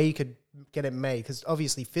no way you could get it made because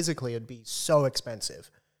obviously physically it'd be so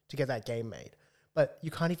expensive to get that game made. But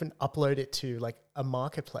you can't even upload it to like a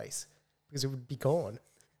marketplace because it would be gone.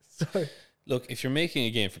 So Look, if you're making a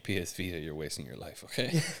game for PS Vita, you're wasting your life,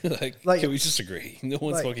 okay? like, Like- can we just agree? No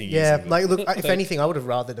one's like, fucking yeah, using it. like look, if anything, I would have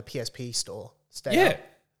rather the PSP store stay Yeah. up.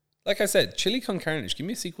 Like I said, Chili Con Carnage, give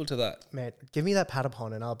me a sequel to that. Man, give me that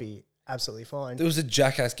Patapon and I'll be absolutely fine. There was a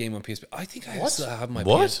Jackass game on PSP. I think I What? still have my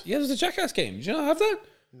What? PS. Yeah, there was a Jackass game. Did you not have that?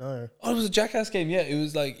 No. Oh, it was a Jackass game. Yeah, it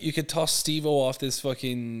was like you could toss Steve-O off this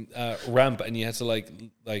fucking ramp, and you had to like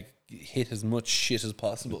hit as much shit as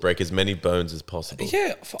possible. Break as many bones as possible.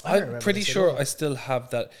 Yeah, I'm remember pretty this at sure all. I still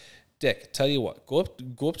have that deck. Tell you what, go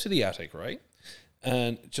up to the attic, right,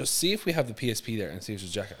 and just see if we have the PSP there, and see if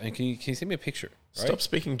there's Jackass. And can you send me a picture? Right? Stop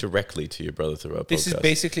speaking directly to your brother through our This is podcast.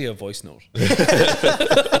 basically a voice note.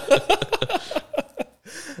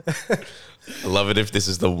 I love it if this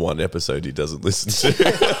is the one episode he doesn't listen to.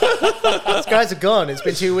 These guys are gone. It's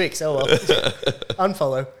been 2 weeks. Oh well.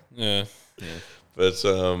 Unfollow. Yeah. But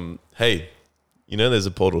hey, you know there's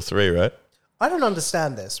a Portal 3, right? I don't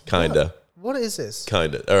understand this. Kinda. What is this?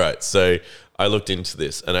 Kinda. All right. So I looked into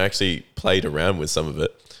this and I actually played around with some of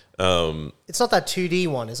it. It's not that 2D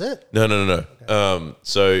one, is it? No.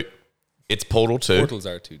 So it's Portal 2. Portals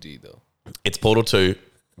are 2D though. It's Portal 2,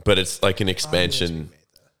 but it's like an expansion.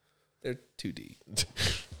 They're 2D.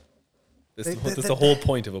 That's the whole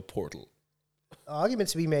point of a portal. Argument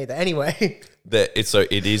to be made there. Anyway,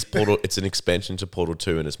 It is Portal. It's an expansion to Portal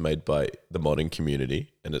 2, and it's made by the modding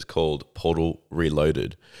community, and it's called Portal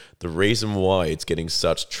Reloaded. The reason why it's getting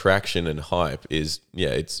such traction and hype is,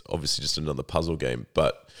 it's obviously just another puzzle game,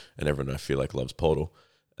 and everyone I feel like loves Portal.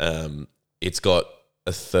 It's got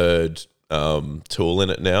a third tool in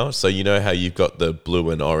it now. So you know how you've got the blue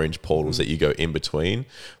and orange portals that you go in between?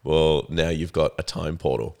 Well, now you've got a time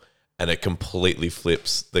portal. And it completely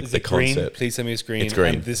flips the Is it green? concept. Please send me a screen. It's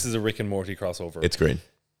green. And this is a Rick and Morty crossover. It's green.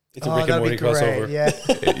 It's a Rick and Morty crossover. Yeah.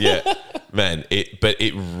 Yeah, man. But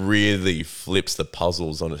it really flips the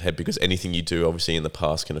puzzles on its head because anything you do, obviously, in the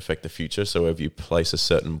past can affect the future. So if you place a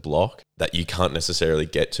certain block that you can't necessarily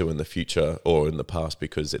get to in the future or in the past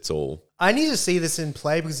because it's all. I need to see this in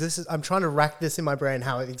play because I'm trying to rack this in my brain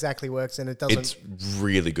how it exactly works, and it doesn't. It's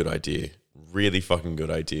really good idea. Really fucking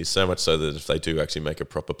good idea. So much so that if they do actually make a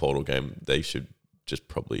proper Portal game, they should just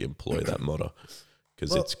probably employ that modder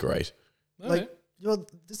because it's great. Like,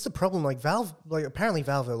 this is the problem. Like Valve, apparently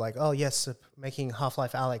Valve are like, oh yes, making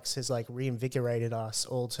Half-Life Alyx has like reinvigorated us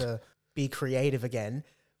all to be creative again.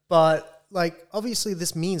 But like, obviously,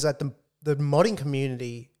 this means that the modding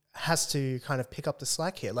community has to kind of pick up the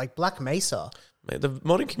slack here. Like Black Mesa. Man, the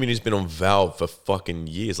modding community's been on Valve for fucking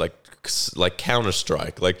years, like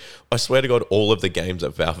Counter-Strike. Like, I swear to God, all of the games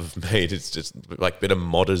that Valve have made, it's just like been a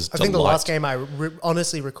modder's I think the last game I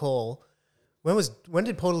honestly recall, when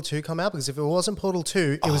did Portal 2 come out? Because if it wasn't Portal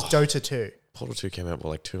 2, it was Dota 2. Portal 2 came out,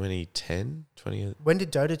 2010? 20? When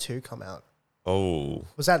did Dota 2 come out? Oh.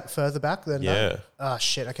 Was that further back than Yeah. that? Oh,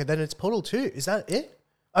 shit. Okay, then it's Portal 2. Is that it?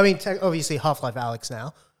 I mean, obviously Half-Life Alyx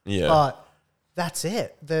now. Yeah. But that's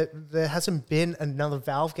it. There hasn't been another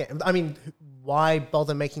Valve game. I mean, why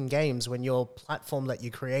bother making games when your platform that you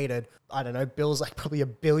created, I don't know, bills like probably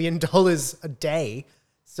 $1 billion a day?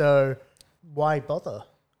 So why bother?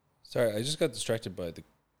 Sorry, I just got distracted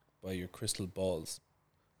by your crystal balls.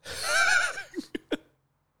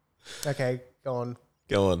 Okay, go on.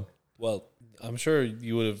 Go on. Well, I'm sure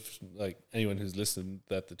you would have, like anyone who's listened,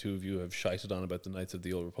 that the two of you have shited on about the Knights of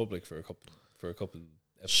the Old Republic for a couple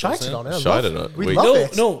episodes Shited now. on it. Shited on it. We We- love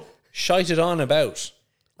it. No, shited on about.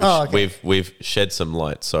 Oh, okay. We've shed some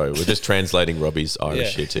light. Sorry, we're just translating Robbie's Irish Yeah.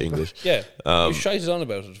 shit to English. Yeah, you shited on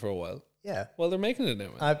about it for a while. Yeah. Well, they're making it now,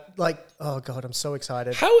 man. Oh God, I'm so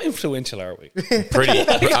excited. How influential are we? Pretty.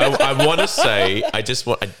 I want to say.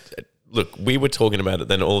 Look, we were talking about it.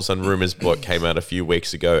 Then all of a sudden, rumors came out a few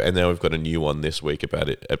weeks ago, and now we've got a new one this week about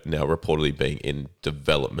it now reportedly being in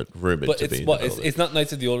development. Rumored But to it's be in what? development. It's not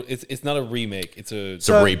Knights of the Old. It's not a remake. It's a. It's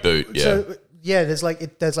a reboot. Yeah. So yeah, there's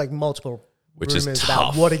like multiple Which is rumors tough.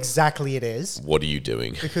 about what exactly it is What are you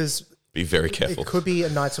doing? because Be very careful. it could be a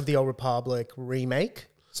Knights of the Old Republic remake.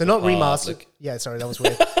 So not remastered. Republic. Yeah, sorry, that was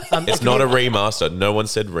weird. It's not a remaster. No one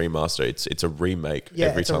said remaster. It's a remake. Yeah,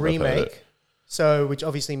 every it's time a I've heard remake. it. So which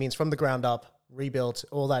obviously means from the ground up, rebuilt,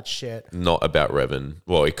 all that shit. Not about Revan.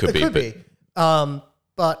 Well, it could It be. could but be.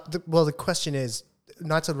 But the question is,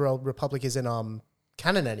 Knights of the Old Republic isn't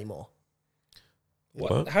canon anymore.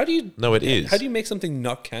 What? How do you? No, it is. How do you make something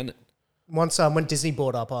not canon? Once when Disney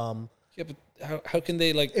bought up Yeah, but how can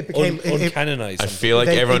they like It became- uncanonize I something? feel like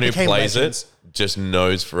It everyone who became plays Legends. it just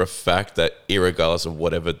knows for a fact that irregardless of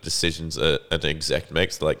whatever decisions an exec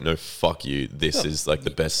makes, they're like, no, fuck you. This is like the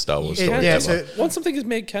best Star Wars story yeah, ever. so Once something is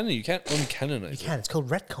made canon, you can't uncanonize it. it's called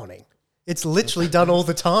retconning. It's literally done all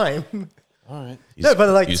the time. All right. No, but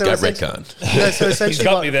like He's so got essentially- retcon. No, so essentially,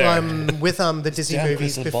 got me there. with the Disney Damn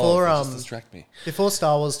movies crystal balls, before they just distract me. before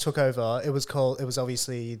Star Wars took over, it was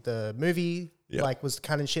obviously the movie Yeah. was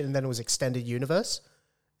canon shit, and then it was extended universe,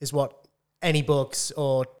 is what any books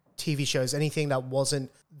or TV shows, anything that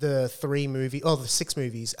wasn't the 6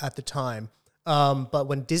 movies at the time. But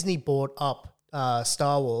when Disney bought up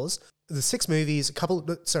Star Wars, the 6 movies,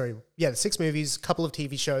 the 6 movies, couple of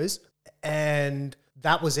TV shows, and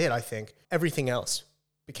that was it. I think everything else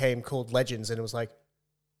became called Legends, and it was like,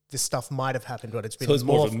 this stuff might have happened, but it's been So it's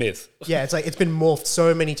more of a morphed. myth. Yeah, it's like it's been morphed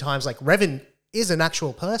so many times. Like Revan is an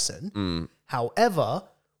actual person. However,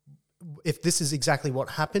 if this is exactly what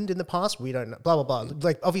happened in the past, we don't know. Blah blah blah.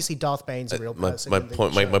 Like obviously, Darth Bane's a real person. My in the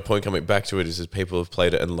point, show. my point coming back to it is people have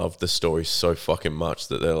played it and loved the story so fucking much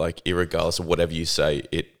that they're like, irregardless of whatever you say,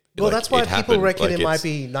 Well, like, that's why it people happened. reckon Like, it might it's-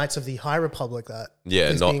 be Knights of the High Republic that Yeah,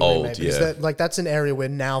 is not being old, remade, because yeah. that's an area we're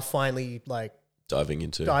now finally like diving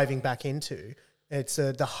into. diving back into. It's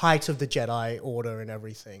the height of the Jedi Order and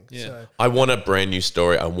everything. Yeah. So. I want a brand new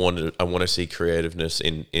story. I want to see creativeness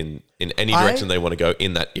in any direction they want to go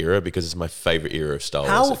in that era because it's my favorite era of Star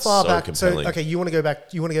Wars. How It's far so back? compelling. So, okay, you want to go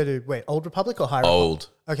back? You want to go to Old Republic or High Republic? Old.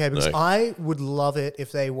 Okay, because No. I would love it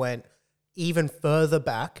if they went even further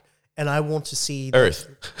back, and I want to see Earth.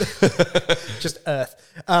 just Earth.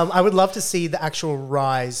 I would love to see the actual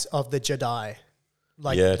rise of the Jedi.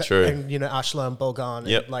 Like, Yeah, true. And Ashla and Bogan,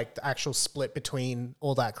 Yep. and like the actual split between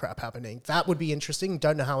all that crap happening. That would be interesting.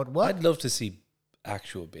 Don't know how it works. I'd love to see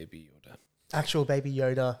actual Baby Yoda. Actual baby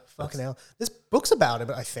Yoda. Fucking hell. There's books about it,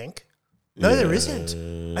 I think. No, there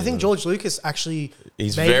isn't. I think George Lucas actually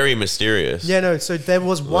He's made- very mysterious. Yeah, no. So there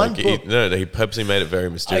was one book. He purposely made it very I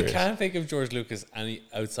mysterious. can't think of George Lucas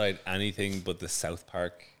outside anything but the South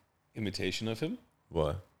Park imitation of him.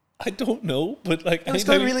 Why? I don't know, but like He's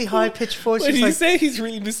got a really high pitched voice. When He's you like, say he's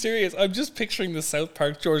really mysterious, I'm just picturing the South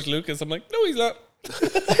Park George Lucas. I'm like, no, he's not.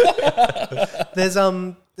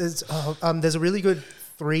 there's a really good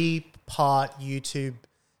 3-part YouTube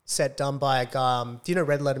set done by a guy. Do you know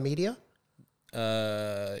Red Letter Media?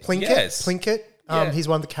 Plinkett. Yes. Plinkett. Yeah. He's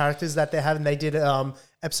one of the characters that they have, and they did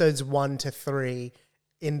episodes 1 to 3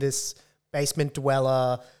 in this basement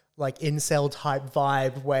dweller, like incel type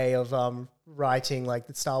vibe way of writing like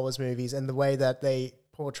the Star Wars movies, and the way that they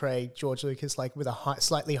portray George Lucas like with a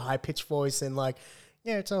slightly high pitched voice, and like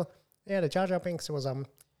the Jar Jar Binks was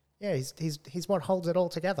he's what holds it all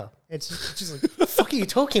together. It's just like, what the fuck are you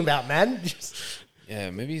talking about, man? Yeah,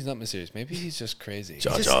 maybe he's not mysterious. Maybe he's just crazy.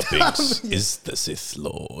 Jar Jar Binks is the Sith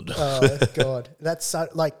Lord. Oh God, that's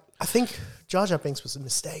like I think Jar Jar Binks was a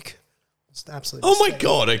mistake. It's an absolute. Oh my mistake.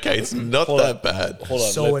 God! Okay, it's not that bad. Hold on.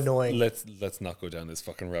 So annoying. Let's not go down this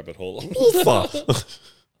fucking rabbit hole. Fuck.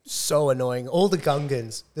 So annoying. All the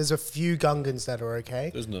Gungans. There's a few Gungans that are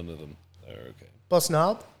okay. There's none of them that are okay. Boss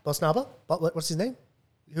Naba? What's his name?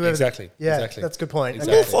 Whoever. Exactly. Yeah, Exactly. that's a good point.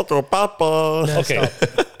 Exactly. Okay. Papa. Okay.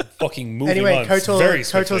 Fucking moving Anyway, on very KOTOR's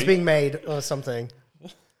swiftly. being made or something.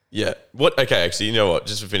 Yeah. What? Okay. Actually, you know what?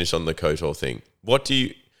 Just to finish on the KOTOR thing, what's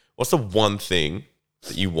the one thing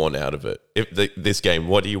that you want out of it? If this game,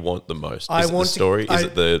 what do you want the most? I Is it the want to- story? Is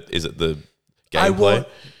it the gameplay?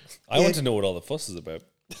 I want to know what all the fuss is about.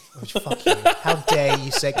 Fuck you. How dare you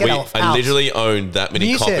say get off I out. literally own that many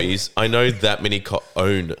Mute him. copies. I know that many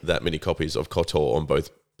own that many copies of KOTOR on both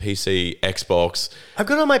PC, Xbox. I've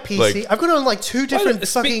got it on my PC. Like- I've got it on like 2 different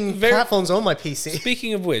speak fucking very- platforms on my PC.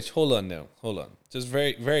 Speaking of which, hold on. Just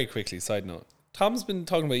very, very quickly, side note. Tom's been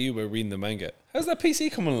talking about you about reading the manga. How's that PC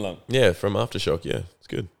coming along? Yeah, from Aftershock. Yeah, it's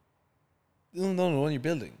good. No, the one you're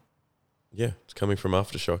building. Yeah, it's coming from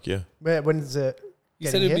Aftershock. Yeah, When is it? You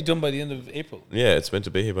getting said it'd here? be done by the end of April. yeah, it's meant to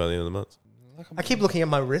be here by the end of the month. I keep looking at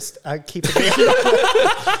my wrist. I keep forgetting.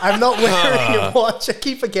 I'm not wearing a watch. I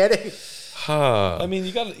keep forgetting. I mean,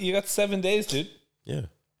 you got 7 days, dude. Yeah,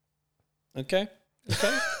 Okay.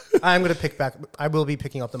 I'm going to pick back. I will be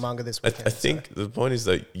picking up the manga this I weekend. think the point is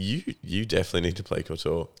that you definitely need to play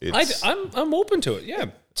KOTOR. It's, I'm open to it. Yeah.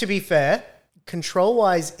 To be fair, control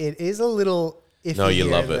wise, it is a little iffy. no, you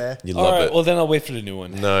here love and it. there. You All love right. it. Well, then I'll wait for the new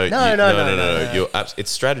one. No, No. You're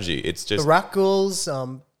it's strategy. It's The just rat ghouls.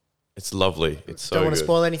 it's lovely. It's so Don't want good. to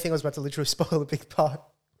spoil anything. I was about to literally spoil a big part.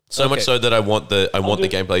 So much Okay. so that I want the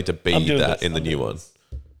gameplay to I'm be doing that this. in the I'm new doing one. this.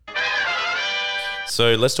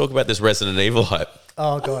 So let's talk about this Resident Evil hype.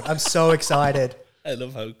 Oh god, I'm so excited. I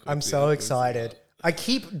love how quickly I'm so that goes. excited. I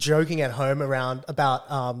keep joking at home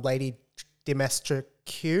about Lady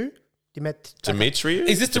Dimitrescu. Dimitri?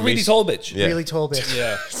 Is this the really tall bitch? Yeah. Really tall bitch.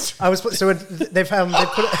 Yeah. I was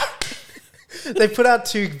they put out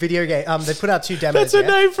 2 video game. They put out 2 demos. That's her yeah?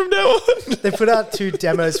 name from now on. They put out 2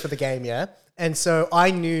 demos for the game, yeah. And so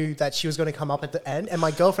I knew that she was going to come up at the end, and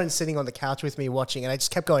my girlfriend's sitting on the couch with me watching, and I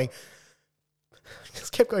just kept going.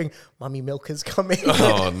 Mummy Milk is coming.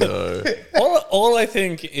 Oh no. all I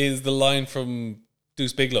think is the line from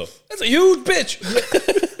Deuce Bigalow. That's a huge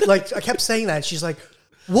bitch. Like I kept saying that, and she's like,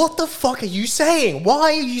 "What the fuck are you saying? Why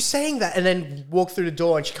are you saying that?" And then walk through the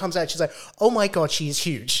door, and she comes out. She's like, "Oh my god, she is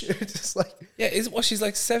huge." Just like Yeah, she's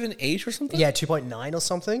like 7'8" or something? 2.9 or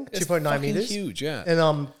something, It's 2.9 fucking meters. huge, yeah.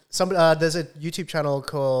 And there's a YouTube channel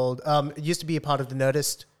called it used to be a part of the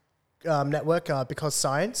Nerdist network, Because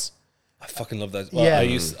Science. I fucking love that. Well, Yeah.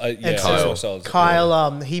 yeah, So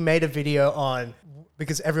Kyle, he made a video on,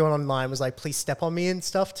 because everyone online was like, "Please step on me" and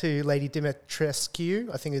stuff, to Lady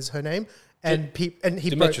Dimitrescu, I think is her name, and he broke,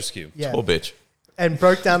 Dimitrescu. yeah, Poor bitch. and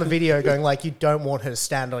broke down the video going like, "You don't want her to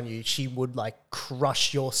stand on you; she would like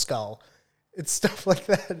crush your skull." It's stuff like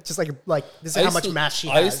that. Just like this is how much mass she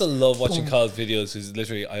has. I used to love watching Kyle's videos because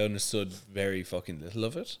literally I understood very fucking little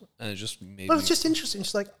of it, and it just made But me. it's just interesting.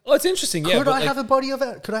 She's like, Oh, it's interesting, yeah. could but I like, have a body of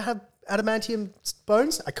it? Could I have adamantium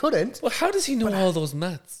bones? I couldn't. well, how does he know all those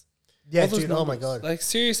maths? Yeah, All those dude. Oh my numbers? god. Like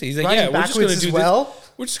seriously, he's like, Writing yeah, we're just backwards gonna as do well?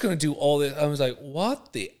 this. We're just gonna do all this. I was like,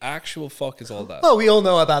 what the actual fuck is all that? Oh, we all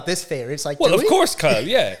know about this theory. It's like, Well, do of we? course, Kyle.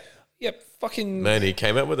 Yeah, yeah. Fucking. Man, he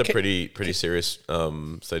came out with a pretty serious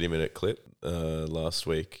 30-minute clip last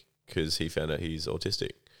week because he found out he's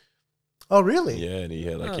autistic. Oh, really? Yeah, and he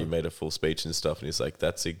had he made a full speech and stuff, and he's like,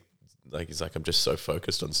 he's like, I'm just so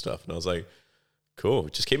focused on stuff, and I was like, cool,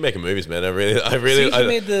 just keep making movies, man. I See, he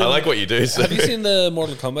made the- like what you do. So. Have you seen the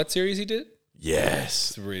Mortal Kombat series he did?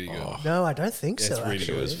 Yes. It's really good. No, I don't think so. It's really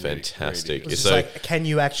actually. It was Really, fantastic. It's just So like, can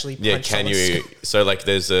you actually punch yeah, can someone's you? So like,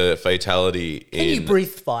 there's a fatality Can you in breathe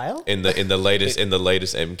fire? in the latest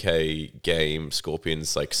MK game.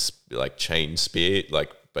 Scorpion's like chain spear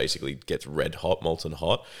basically gets red hot, molten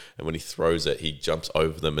hot, and when he throws it, he jumps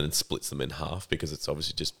over them and splits them in half because it's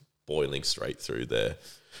obviously just boiling straight through their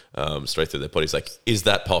bodies. Like, is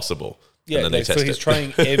that possible? Yeah, and then like, they so test he's it.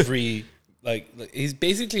 trying every he's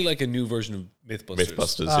basically like a new version of Mythbusters.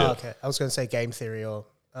 Mythbusters. Oh, Yeah. okay. I was going to say game theory or.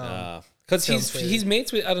 Because he's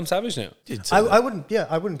mates with Adam Savage now. I wouldn't. Yeah,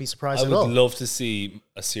 I wouldn't be surprised I at would all. love to see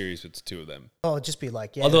a series with the two of them. Oh, it'd just be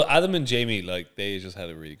like, yeah. Although Adam and Jamie, like, they just had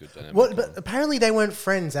a really good dynamic. What? But apparently they weren't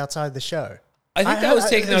friends outside the show. I think that was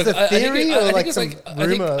taken out. Is the theory or like it's some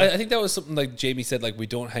rumor? I think that was something like Jamie said, like, we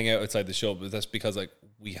don't hang out outside the show, but that's because like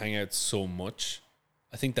we hang out so much.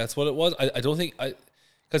 I think that's what it was. I don't think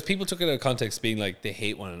because people took it out of context, being like they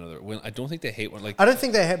hate one another. When I don't think they hate one. Like, I don't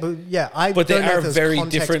think they have, but yeah, I But they don't know are if there's very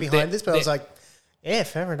context different. behind this, but I was They- like, yeah,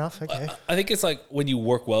 fair enough. Okay. I think it's like when you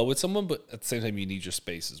work well with someone, but at the same time you need your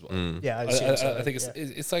space as well. yeah, I think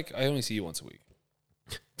it's like I only see you once a week.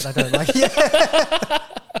 But I don't like.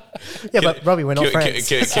 Yeah, but Robbie, we're not friends.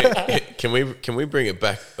 Can we bring it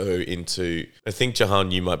back into? I think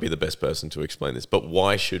Jahan, you might be the best person to explain this. But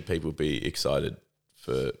why should people be excited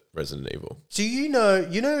for Resident Evil? Do you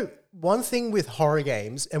know one thing with horror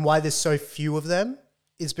games and why there's so few of them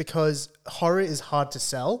is because horror is hard to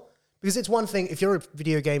sell. Because it's one thing if you're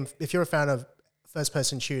a fan of first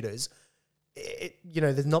person shooters,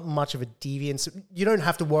 there's not much of a deviance. You don't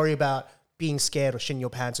have to worry about being scared or shitting your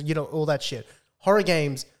pants or all that shit. Horror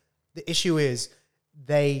games, the issue is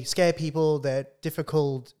they scare people. They're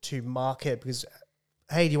difficult to market because,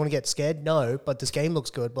 hey, do you want to get scared? No, but this game looks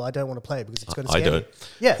good. Well, I don't want to play it because it's going to scare me.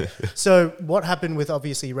 Yeah. So what happened with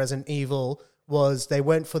obviously Resident Evil was they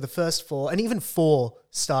went for the first 4, and even 4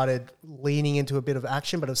 started leaning into a bit of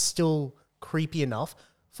action, but it was still creepy enough.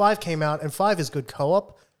 5 came out, and 5 is good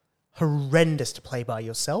co-op. Horrendous to play by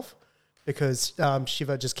yourself because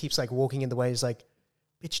Shiva just keeps like walking in the way. He's like,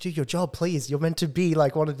 bitch, do your job, please. You're meant to be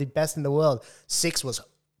like one of the best in the world. 6 was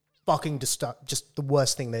fucking just the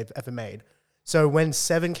worst thing they've ever made. So when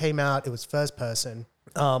 7 came out, it was first person.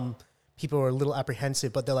 People were a little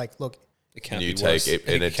apprehensive, but they're like, look, It can't You be take worse. it,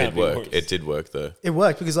 and it can't did be work. worse. It did work though. it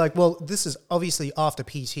worked because like, well, this is obviously after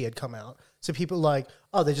PT had come out. So people are like,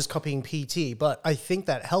 oh, they're just copying PT. But I think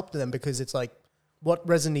that helped them because it's like what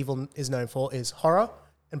Resident Evil is known for is horror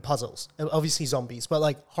and puzzles. And obviously zombies, but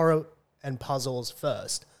like horror and puzzles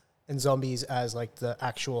first and zombies as like the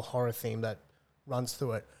actual horror theme that runs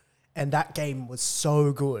through it. And that game was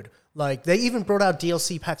so good. Like they even brought out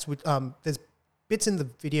DLC packs with, there's bits in the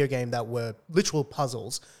video game that were literal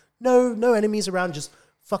puzzles. No enemies around, just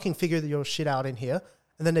fucking figure your shit out in here.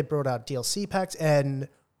 And then they brought out DLC packs, and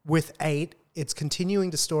with 8, it's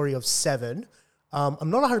continuing the story of 7. I'm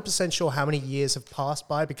not 100% sure how many years have passed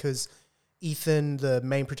by because Ethan, the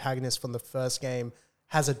main protagonist from the first game,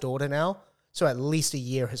 has a daughter now. So at least a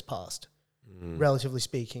year has passed, relatively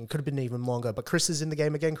speaking. Could have been even longer. But Chris is in the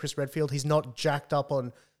game again, Chris Redfield. He's not jacked up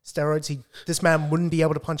on steroids. This man wouldn't be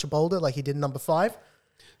able to punch a boulder like he did in number 5.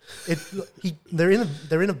 They're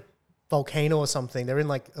in a volcano or something. They're in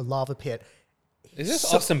like a lava pit. Is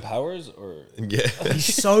this Austin Powers or? Yeah.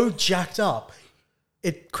 He's so jacked up.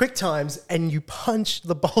 It quick times and you punch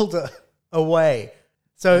the boulder away.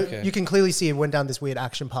 So Okay. you can clearly see it went down this weird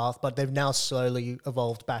action path, but they've now slowly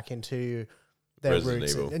evolved back into their Resident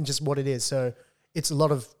roots Evil. and just what it is. So it's a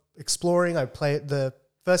lot of exploring. The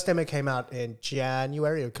first demo came out in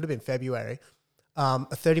January, or it could have been February. A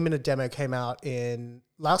 30-minute demo came out in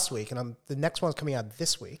last week, and the next one's coming out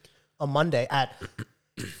this week on Monday at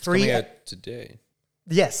 3. Coming out today.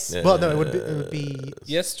 Yes. Well, no, it would be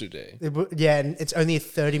Yesterday. and it's only a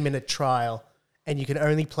 30-minute trial, and you can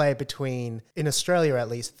only play it between, in Australia at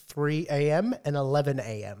least, 3 a.m. and 11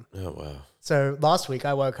 a.m. Oh wow. So last week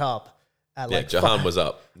I woke up at Yeah, like Jahan was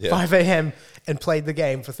up. Yeah. 5 a.m. and played the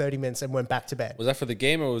game for 30 minutes and went back to bed. Was that for the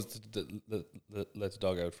game or was let the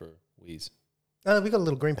dog out for wheeze? We got a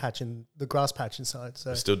little green patch in the grass patch inside.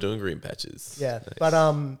 So Still doing green patches. yeah, Nice.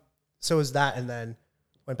 but so was that, and then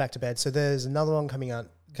went back to bed. So there's another one coming out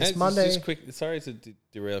this Monday. Just quick, sorry to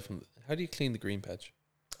derail from. How do you clean the green patch?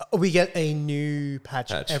 We get a new patch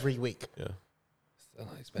Patch. every week Yeah. It's not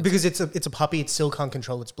expensive. because it's a puppy. It still can't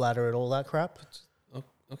control its bladder and all that crap. Oh,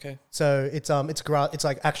 okay. So it's grass. It's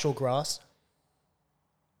like actual grass.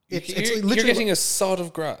 It's You're literally getting a sod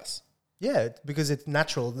of grass. yeah, because it's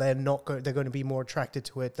natural. They're going to be more attracted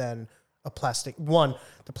to it than a plastic one.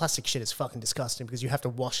 The plastic shit is fucking disgusting because you have to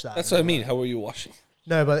wash that. That's what I mean. How are you washing?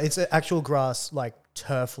 No, but it's an actual grass like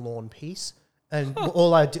turf lawn piece, And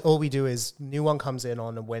all we do is new one comes in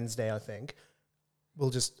on a Wednesday, I think. We'll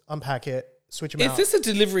just unpack it, switch them Is out. this a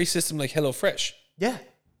delivery system like HelloFresh? Yeah.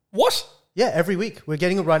 What? Yeah, every week. We're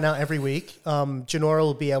getting it right now every week. Janora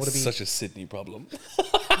will be able to be... Such a Sydney problem.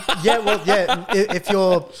 Yeah, well, yeah. If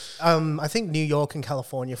you're... I think New York and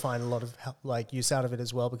California find a lot of like use out of it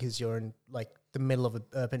as well because you're in like the middle of an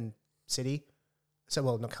urban city. So,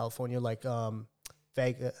 well, not California, like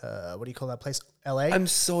Vegas, what do you call that place? LA? I'm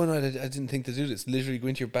so annoyed I didn't think to do this. Literally go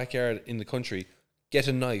into your backyard in the country, get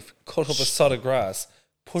a knife, cut up a sod of grass,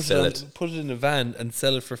 put it in a van and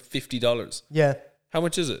sell it for $50. Yeah. How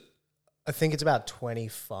much is it? I think it's about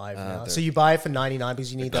 25 now. So you buy it for 99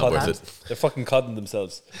 because you need that Not worth pack. it. They're fucking codding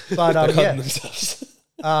themselves. But They're yeah. codding themselves.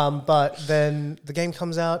 But then the game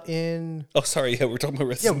comes out in... Oh, sorry. Yeah, we're talking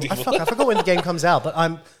about Yeah, Resident I Evil. forgot when the game comes out,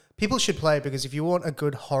 but people should play it because if you want a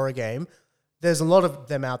good horror game, there's a lot of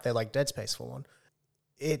them out there like Dead Space for one.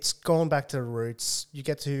 It's gone back to the roots. You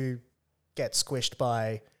get to get squished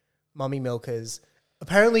by mummy milkers.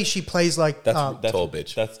 Apparently she plays like... That's Tall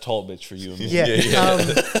bitch. That's tall bitch for you and me.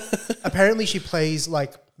 yeah. Apparently she plays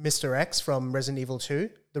like Mr. X from Resident Evil 2,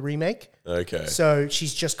 the remake. Okay. So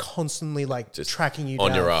she's just constantly like Just tracking you on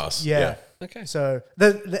down. your ass. Yeah. Yeah. Okay. So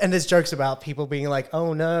and there's jokes about people being like,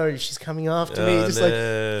 "Oh no, she's coming after me!" Oh, Just no.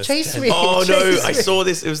 like chase me. Oh no! chase I me." saw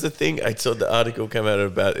this. It was the thing. I saw the article come out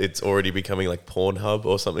about it's already becoming like Pornhub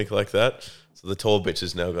or something like that. So the tall bitch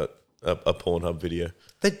has now got a Pornhub video.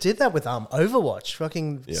 They did that with Overwatch.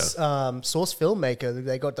 Fucking Yeah. Source Filmmaker.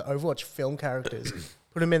 They got the Overwatch film characters,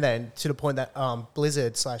 put them in there, and to the point that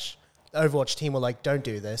Blizzard / the Overwatch team were like, "Don't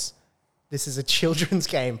do this. This is a children's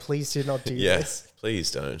game. Please do not do Yes, this." please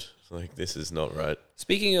don't. Like this is not right.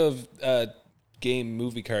 Speaking of game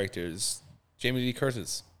movie characters, Jamie Lee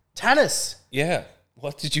Curtis. Tannis. Yeah.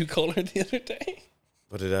 What did you call her the other day?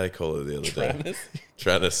 What did I call her the other day? Travis?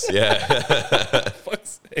 Travis. Yeah.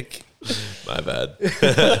 Fuck's sake. My bad.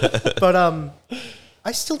 But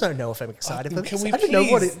I still don't know if I'm excited for this. Can we I don't know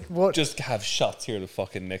what just have shots here the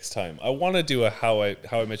fucking next time? I want to do a How I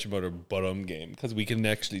Met Your Mother bottom game because we can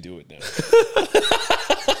actually do it now.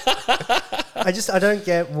 I don't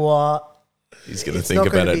get what. He's gonna It's think not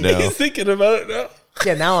about gonna it be- now. He's thinking about it now.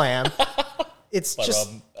 Yeah, now I am. It's just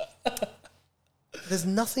Bottom.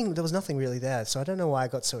 there was nothing really there, so I don't know why I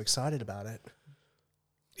got so excited about it.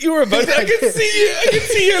 You were about to, I can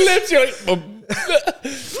see your lips. You're like,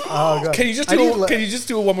 Oh god. can you just I need to can you just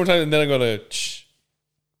do it one more time and then I'm gonna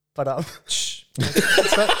But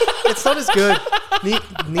it's not as good.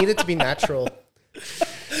 Need it to be natural.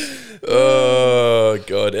 Oh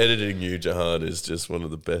god, editing you, Jahan, is just one of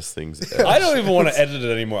the best things ever. I don't even want to edit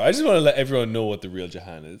it anymore. I just want to let everyone know what the real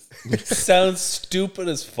Jahan is. It sounds stupid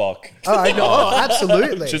as fuck. Oh, I know. Oh,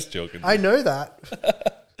 absolutely. Just joking. I know that.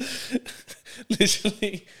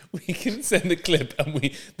 Literally, we can send a clip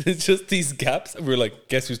and there's just these gaps and we're like,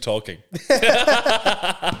 guess who's talking?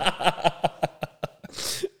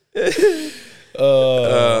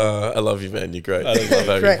 I love you, man. You're great. I love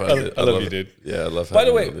having Great. fun. I love you, dude. Yeah, I love By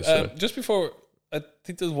the having way, you on this show. just before, I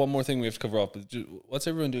think there's one more thing we have to cover up. What's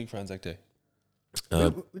everyone doing for Anzac Day? We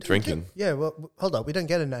don't Drinking. get- yeah, well, hold on. We don't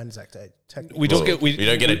get an Anzac Day. Technically. We don't Well, get we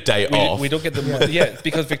don't get a day off. We don't get the yeah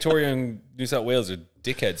because Victoria and New South Wales are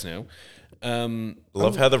dickheads now.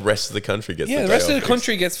 Love how the rest of the country gets Yeah, the the rest day of off. the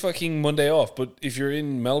country gets fucking Monday off, but if you're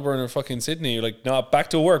in Melbourne or fucking Sydney, you're like, nah, back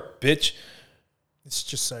to work, bitch. It's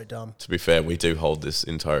just so dumb. To be fair, we do hold this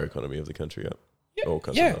entire economy of the country up. All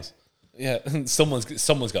kinds yeah. of us. Yeah, someone's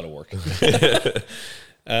got to work.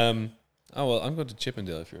 Oh well, I'm going to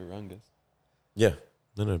Chippendale if you're around, guys. Yeah.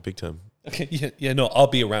 No, big time. Okay, yeah, no, I'll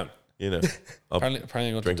be around. You know. I'll- Apparently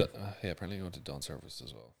I'm going drink. to apparently I'm going to dawn service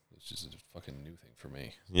as well, which is a fucking new thing for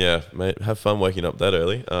me. yeah, mate. Have fun waking up that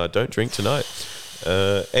early. Don't drink tonight.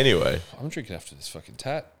 Anyway. I'm drinking after this fucking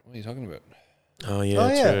tat. What are you talking about? Oh, yeah, Oh,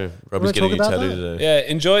 yeah. true. Robbie's Wanna getting talk you about tattooed that? today. Yeah,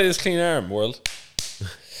 enjoy this clean arm, world.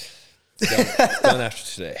 It's done after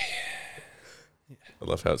today. I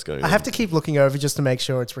love how it's going. I have to keep looking over just to make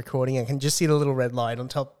sure it's recording. I can just see the little red light on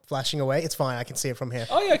top flashing away. It's fine. I can see it from here.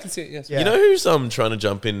 Oh yeah, I can see it. Yes. Yeah. You know who's trying to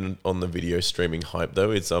jump in on the video streaming hype though?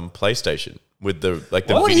 It's PlayStation with the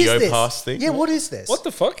What is video this? pass thing. Yeah, what is this? What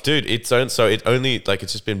the fuck? Dude, it's only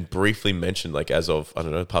it's just been briefly mentioned like as of I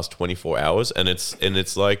don't know the past 24 hours, and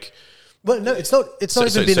it's like Well, no, it's not. It's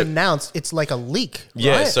not So- even so- been announced. It's like a leak.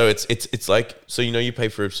 yeah. right? So it's like so you pay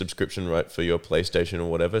for a subscription right for your PlayStation or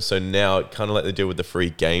whatever. So now kind of like they do with the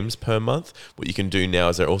free games per month. What you can do now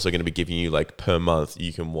is they're also going to be giving you like per month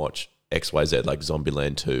you can watch XYZ like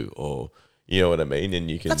Zombieland 2 or you know what I mean,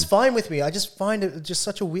 and you can. That's fine with me. I just find it just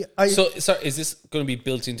such a weird. So, sorry, is this going to be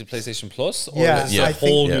built into PlayStation Plus? Or Yeah, is this I a think-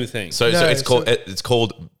 whole Yeah. new thing? So No, it's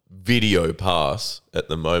called video pass at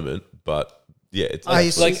the moment, but yeah, it's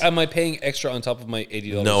like, am I paying extra on top of my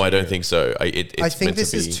 $80? no, I don't think so. It's I think meant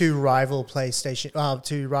this to be, is to rival PlayStation,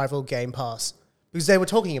 to rival Game Pass, because they were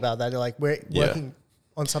talking about that. They're like, we're working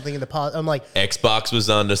on something in the past. I'm like, Xbox was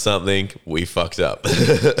under something. We fucked up.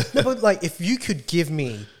 no, but like, if you could give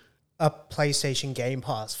me a PlayStation Game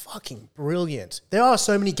Pass, fucking brilliant. There are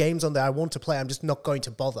so many games on there I want to play. I'm just not going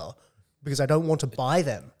to bother because I don't want to buy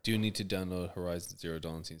them. Do you need to download Horizon Zero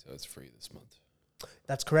Dawn since it's free this month?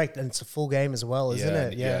 That's correct, and it's a full game as well, isn't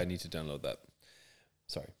it? Yeah, I need to download that.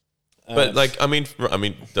 Sorry. But like, I mean,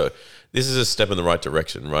 this is a step in the right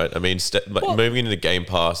direction, right? I mean, moving into Game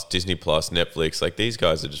Pass, Disney Plus, Netflix, like these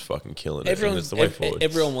guys are just fucking killing it. And it's the way forward.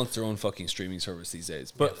 Everyone wants their own fucking streaming service these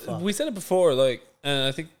days. But we said it before, like, and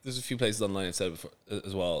I think there's a few places online that said it before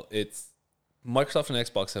as well. It's Microsoft and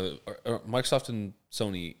Xbox or Microsoft and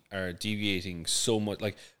Sony are deviating so much.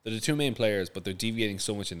 Like, they're the two main players, but they're deviating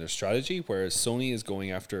so much in their strategy. Whereas Sony is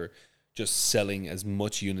going after just selling as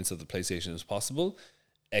much units of the PlayStation as possible.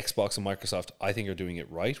 Xbox and Microsoft, I think, are doing it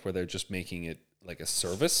right, where they're just making it like a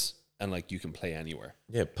service and like you can play anywhere.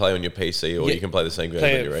 Yeah, play on your PC or you can play the same game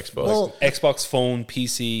on your Xbox. Well, Xbox phone,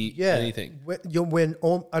 PC, anything.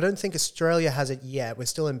 I don't think Australia has it yet. We're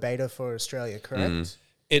still in beta for Australia, correct?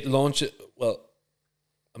 It launches. Well,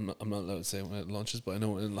 I'm not allowed to say when it launches, but I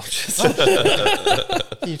know when it launches.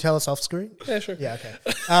 Can you tell us off screen? Yeah, sure. Yeah, okay.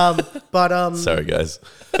 But sorry, guys.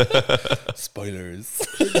 Spoilers.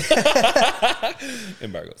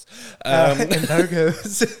 Embargoes.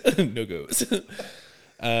 Embargoes. No goes.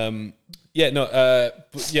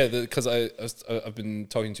 Because I've been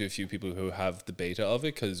talking to a few people who have the beta of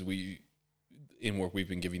it, because we've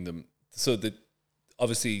been giving them, so that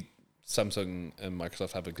obviously Samsung and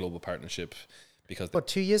Microsoft have a global partnership because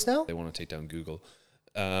 2 years now? They want to take down Google.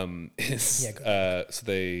 So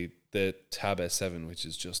the Tab S7, which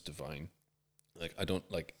is just divine. Like,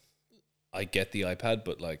 I get the iPad,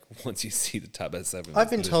 but like once you see the Tab S7, I've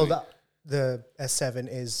been told that the S7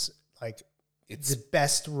 is like it's the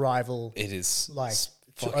best rival. It is like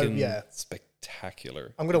fucking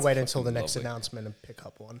spectacular. I'm gonna wait until the next announcement and pick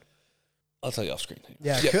up one. I'll tell you off screen.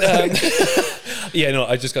 Yeah. No,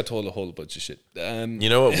 I just got told a whole bunch of shit. You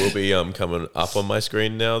know what will be coming up on my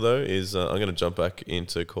screen now, though, is I'm going to jump back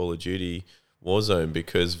into Call of Duty Warzone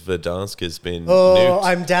because Verdansk has been nuked.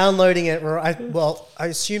 I'm downloading it. I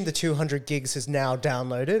assume the 200 gigs is now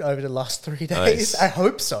downloaded over the last 3 days. Nice. I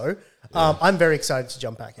hope so. Yeah. I'm very excited to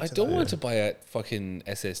jump back into I don't want to buy a fucking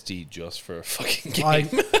SSD just for a fucking game.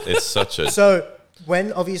 It's such a... So...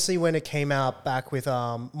 When it came out back with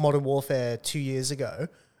Modern Warfare 2 years ago,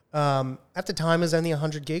 at the time it was only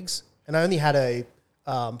 100 gigs, and I only had a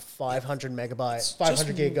 500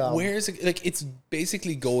 gig. Where is it? Like, it's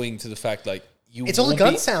basically going to the fact like you. It's all the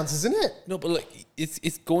gun sounds, isn't it? No, but like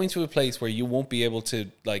it's going to a place where you won't be able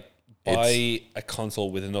to like buy a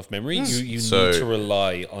console with enough memory. You need to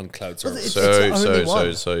rely on cloud service.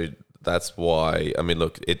 So that's why, I mean,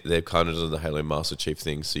 look, they've kind of done the Halo Master Chief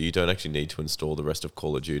thing, so you don't actually need to install the rest of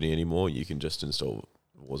Call of Duty anymore. You can just install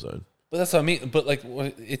Warzone. But that's what I mean. But like,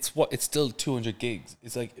 it's still 200 gigs.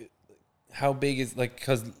 It's like, how big is like?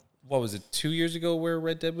 Because what was it? 2 years ago, where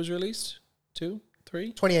Red Dead was released? 2,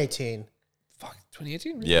 3? 2018. Fuck,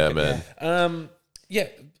 2018. Really? Yeah, okay. Man. Yeah,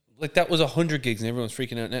 like that was 100 gigs, and everyone's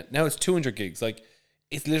freaking out. Now it's 200 gigs. Like,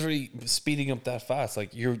 it's literally speeding up that fast.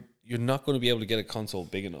 Like you're not going to be able to get a console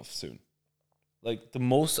big enough soon. Like, the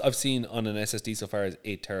most I've seen on an SSD so far is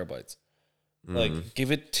 8 terabytes. Like, give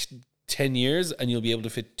it 10 years and you'll be able to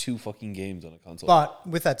fit 2 fucking games on a console. But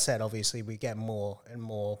with that said, obviously we get more and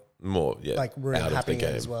more like room happening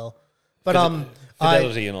as well. But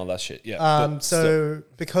fidelity and all that shit. Yeah.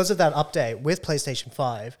 Because of that update with PlayStation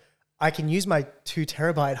 5, I can use my 2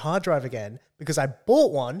 terabyte hard drive again because I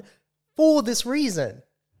bought one for this reason.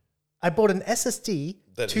 I bought an SSD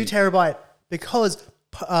 2 terabyte because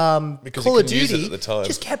Call of Duty at the time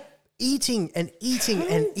just kept eating and eating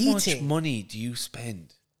and eating. How much money do you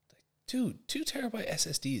spend? Like, dude, 2 terabyte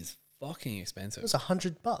SSD is fucking expensive. It was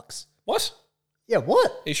 $100. What? Yeah,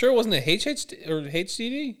 what? Are you sure it wasn't a HHD or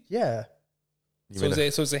HDD? Yeah. So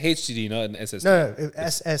it's a HDD, not an SSD. No,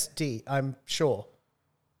 SSD. I'm sure.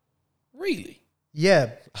 Really? Yeah.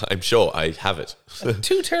 I'm sure I have it. A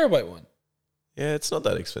 2 terabyte one. Yeah, it's not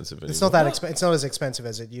that expensive anymore. It's not that expensive. It's not as expensive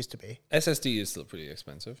as it used to be. SSD is still pretty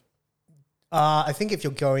expensive. I think if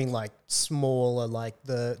you're going like smaller, like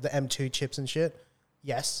the M2 chips and shit,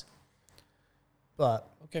 yes. But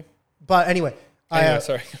okay. But anyway,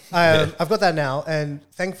 sorry. I've got that now, and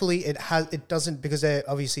thankfully it doesn't, because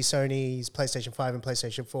obviously Sony's PlayStation 5 and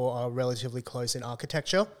PlayStation 4 are relatively close in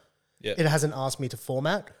architecture. Yeah. It hasn't asked me to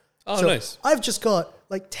format. Oh, So nice. I've just got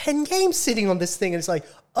like 10 games sitting on this thing, and it's like,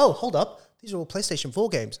 oh, hold up. These are all PlayStation 4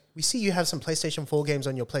 games. We see you have some PlayStation 4 games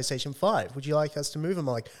on your PlayStation 5. Would you like us to move them?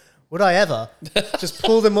 I'm like, would I ever? Just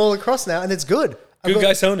pull them all across now, and it's good. I've Good got-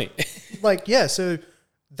 guy, Sony. Like, yeah, so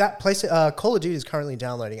that Call of Duty is currently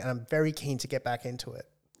downloading, and I'm very keen to get back into it.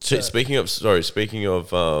 Speaking of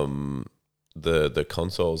the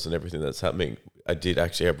consoles and everything that's happening, I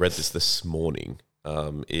read this morning.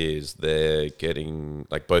 Is they're getting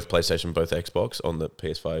like both PlayStation, both Xbox on the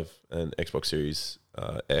PS5 and Xbox Series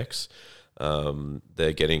X.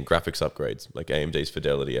 They're getting graphics upgrades, like AMD's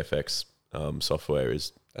Fidelity FX software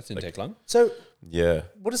is. That didn't take long. So Yeah,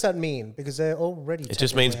 what does that mean? Because they're already... it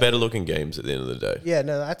just means better looking games at the end of the day. Yeah,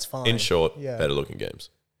 no, that's fine. In short, Yeah. better looking games.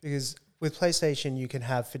 Because with PlayStation, you can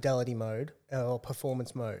have fidelity mode or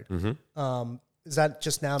performance mode. Does that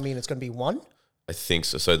just now mean it's going to be one? I think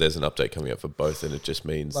so. So there's an update coming up for both, and it just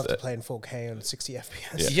means Love to that play in 4K on 60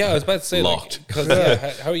 FPS. Yeah, I was about to say Locked. Like,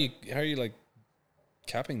 'cause, how are you like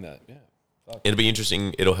capping that? Yeah. Fuck. it'll be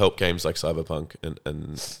interesting. It'll help games like Cyberpunk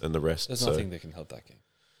and the rest. There's So, nothing that can help that game.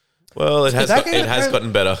 well, it has that game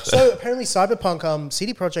gotten better. So apparently Cyberpunk,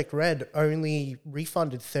 CD Projekt Red only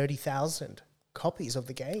refunded 30,000 copies of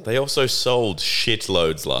the game. They also sold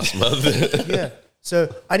shitloads last month. Yeah.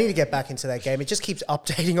 So I need to get back into that game. It just keeps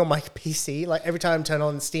updating on my PC. Like every time I turn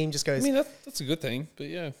on Steam, just goes, I mean, that's a good thing, but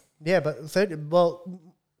yeah. yeah, but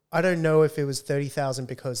I don't know if it was 30,000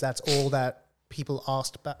 because that's all that people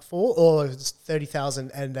asked back for, or it was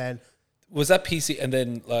 30,000 and then Was that PC and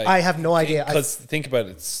then like I have no idea. Because think about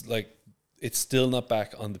it, it's like it's still not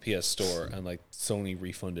back on the PS Store, and like Sony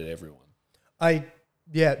refunded everyone.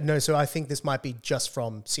 So I think this might be just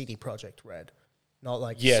from CD Projekt Red, not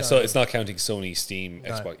like Yeah, so Sony. it's not counting Sony, Steam,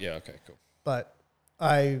 Xbox. Yeah, okay, cool. But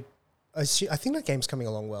I think that game's coming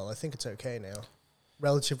along well. I think it's okay now,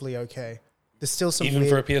 relatively okay. There's still some Even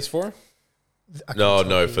weird, for a PS4? I couldn't No, talk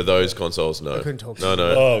no, to for you. those consoles, no. I couldn't talk to No, you. no.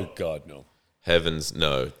 Oh God, no. Heavens,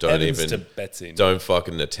 no. Don't Heavens to even. Betsy. Don't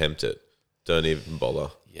fucking attempt it. Don't even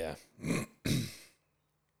bother. Yeah.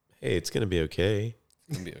 Hey, it's gonna be okay.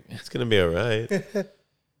 It's gonna be okay. It's gonna be all right.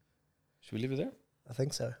 Should we leave it there? I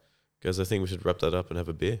think so. Guys, I think we should wrap that up and have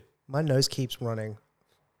a beer. My nose keeps running.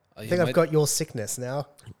 Oh, I think I've got your sickness now.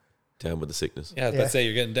 Down with the sickness. Yeah, I was about to say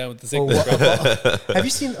you're getting down with the Or sickness. what- have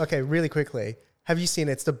you seen? Okay, really quickly. Have you seen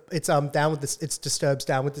it's down with this? It's Disturbed's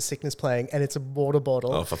Down with the Sickness playing, and it's a water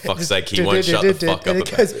bottle. Oh, for fuck's sake, he won't shut the fuck And up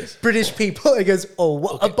it about goes British people. It goes, oh,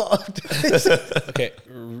 what about? Okay.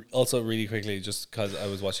 Also, really quickly, just because I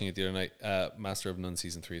was watching it the other night, Master of None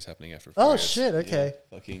season 3 is happening after 4 Oh, years. shit, okay.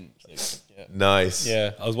 Yeah, fucking. Like, yeah. Nice.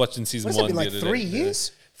 Yeah, I was watching season What's that 1 been, the like other 3 day.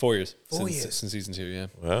 years? 4 years. 4 since, years. since season 2. Yeah,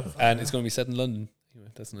 Wow. and it's going to be set in London. Anyway,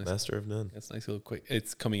 that's nice. Master of none. That's nice little quick.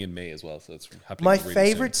 It's coming in May as well, so it's happening. My really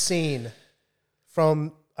favorite soon. scene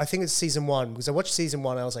from I think it's season 1 because I watched season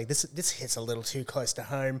 1. I was like, this hits a little too close to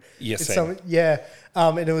home. Yeah, It's same.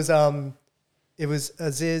 and it was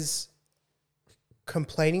Aziz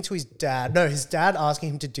complaining to his dad. No, his dad asking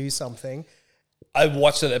him to do something. I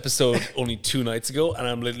watched that episode only 2 nights ago, and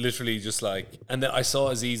I'm literally just like, and then I saw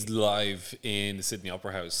Aziz live in the Sydney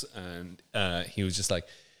Opera House, and he was just like,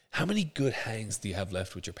 "How many good hangs do you have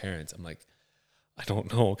left with your parents?" I'm like, I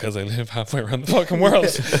don't know because I live halfway around the fucking world.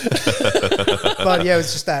 But yeah, it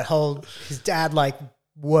was just that whole his dad like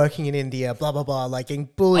working in India, blah blah blah, like getting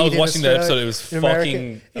bullied. I was in watching that Australia- episode. It was in America.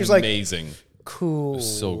 fucking He was like, amazing. cool,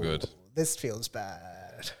 so good. This feels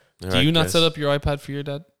bad. Do you not set up your iPad for your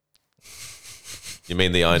dad? You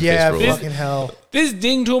mean the Iron Yeah, Fist rule? fucking hell. This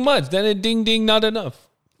ding too much, then a ding ding not enough.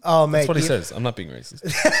 Oh mate, That's what he says. I'm not being racist.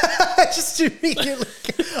 just immediately.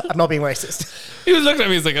 I'm not being racist. He was looking at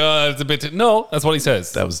me. He's like, "Oh, it's a bit." No, that's what he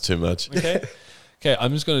says. That was too much. Okay. Okay,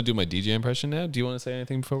 I'm just going to do my DJ impression now. Do you want to say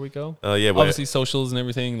anything before we go? Yeah, Obviously, socials and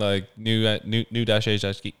everything, like new dash age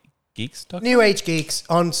dash geeks. New Age Geeks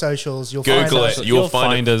on socials. You'll Google find it. us. You'll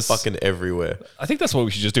find find it us. fucking everywhere. I think that's what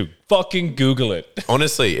we should just do. Fucking Google it.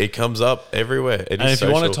 Honestly, it comes up everywhere. It And is if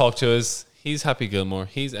you want to social. talk to us, he's Happy Gilmore.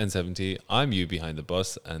 He's N70. I'm you behind the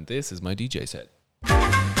bus, and this is my DJ set.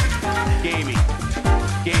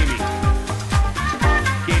 Gaming.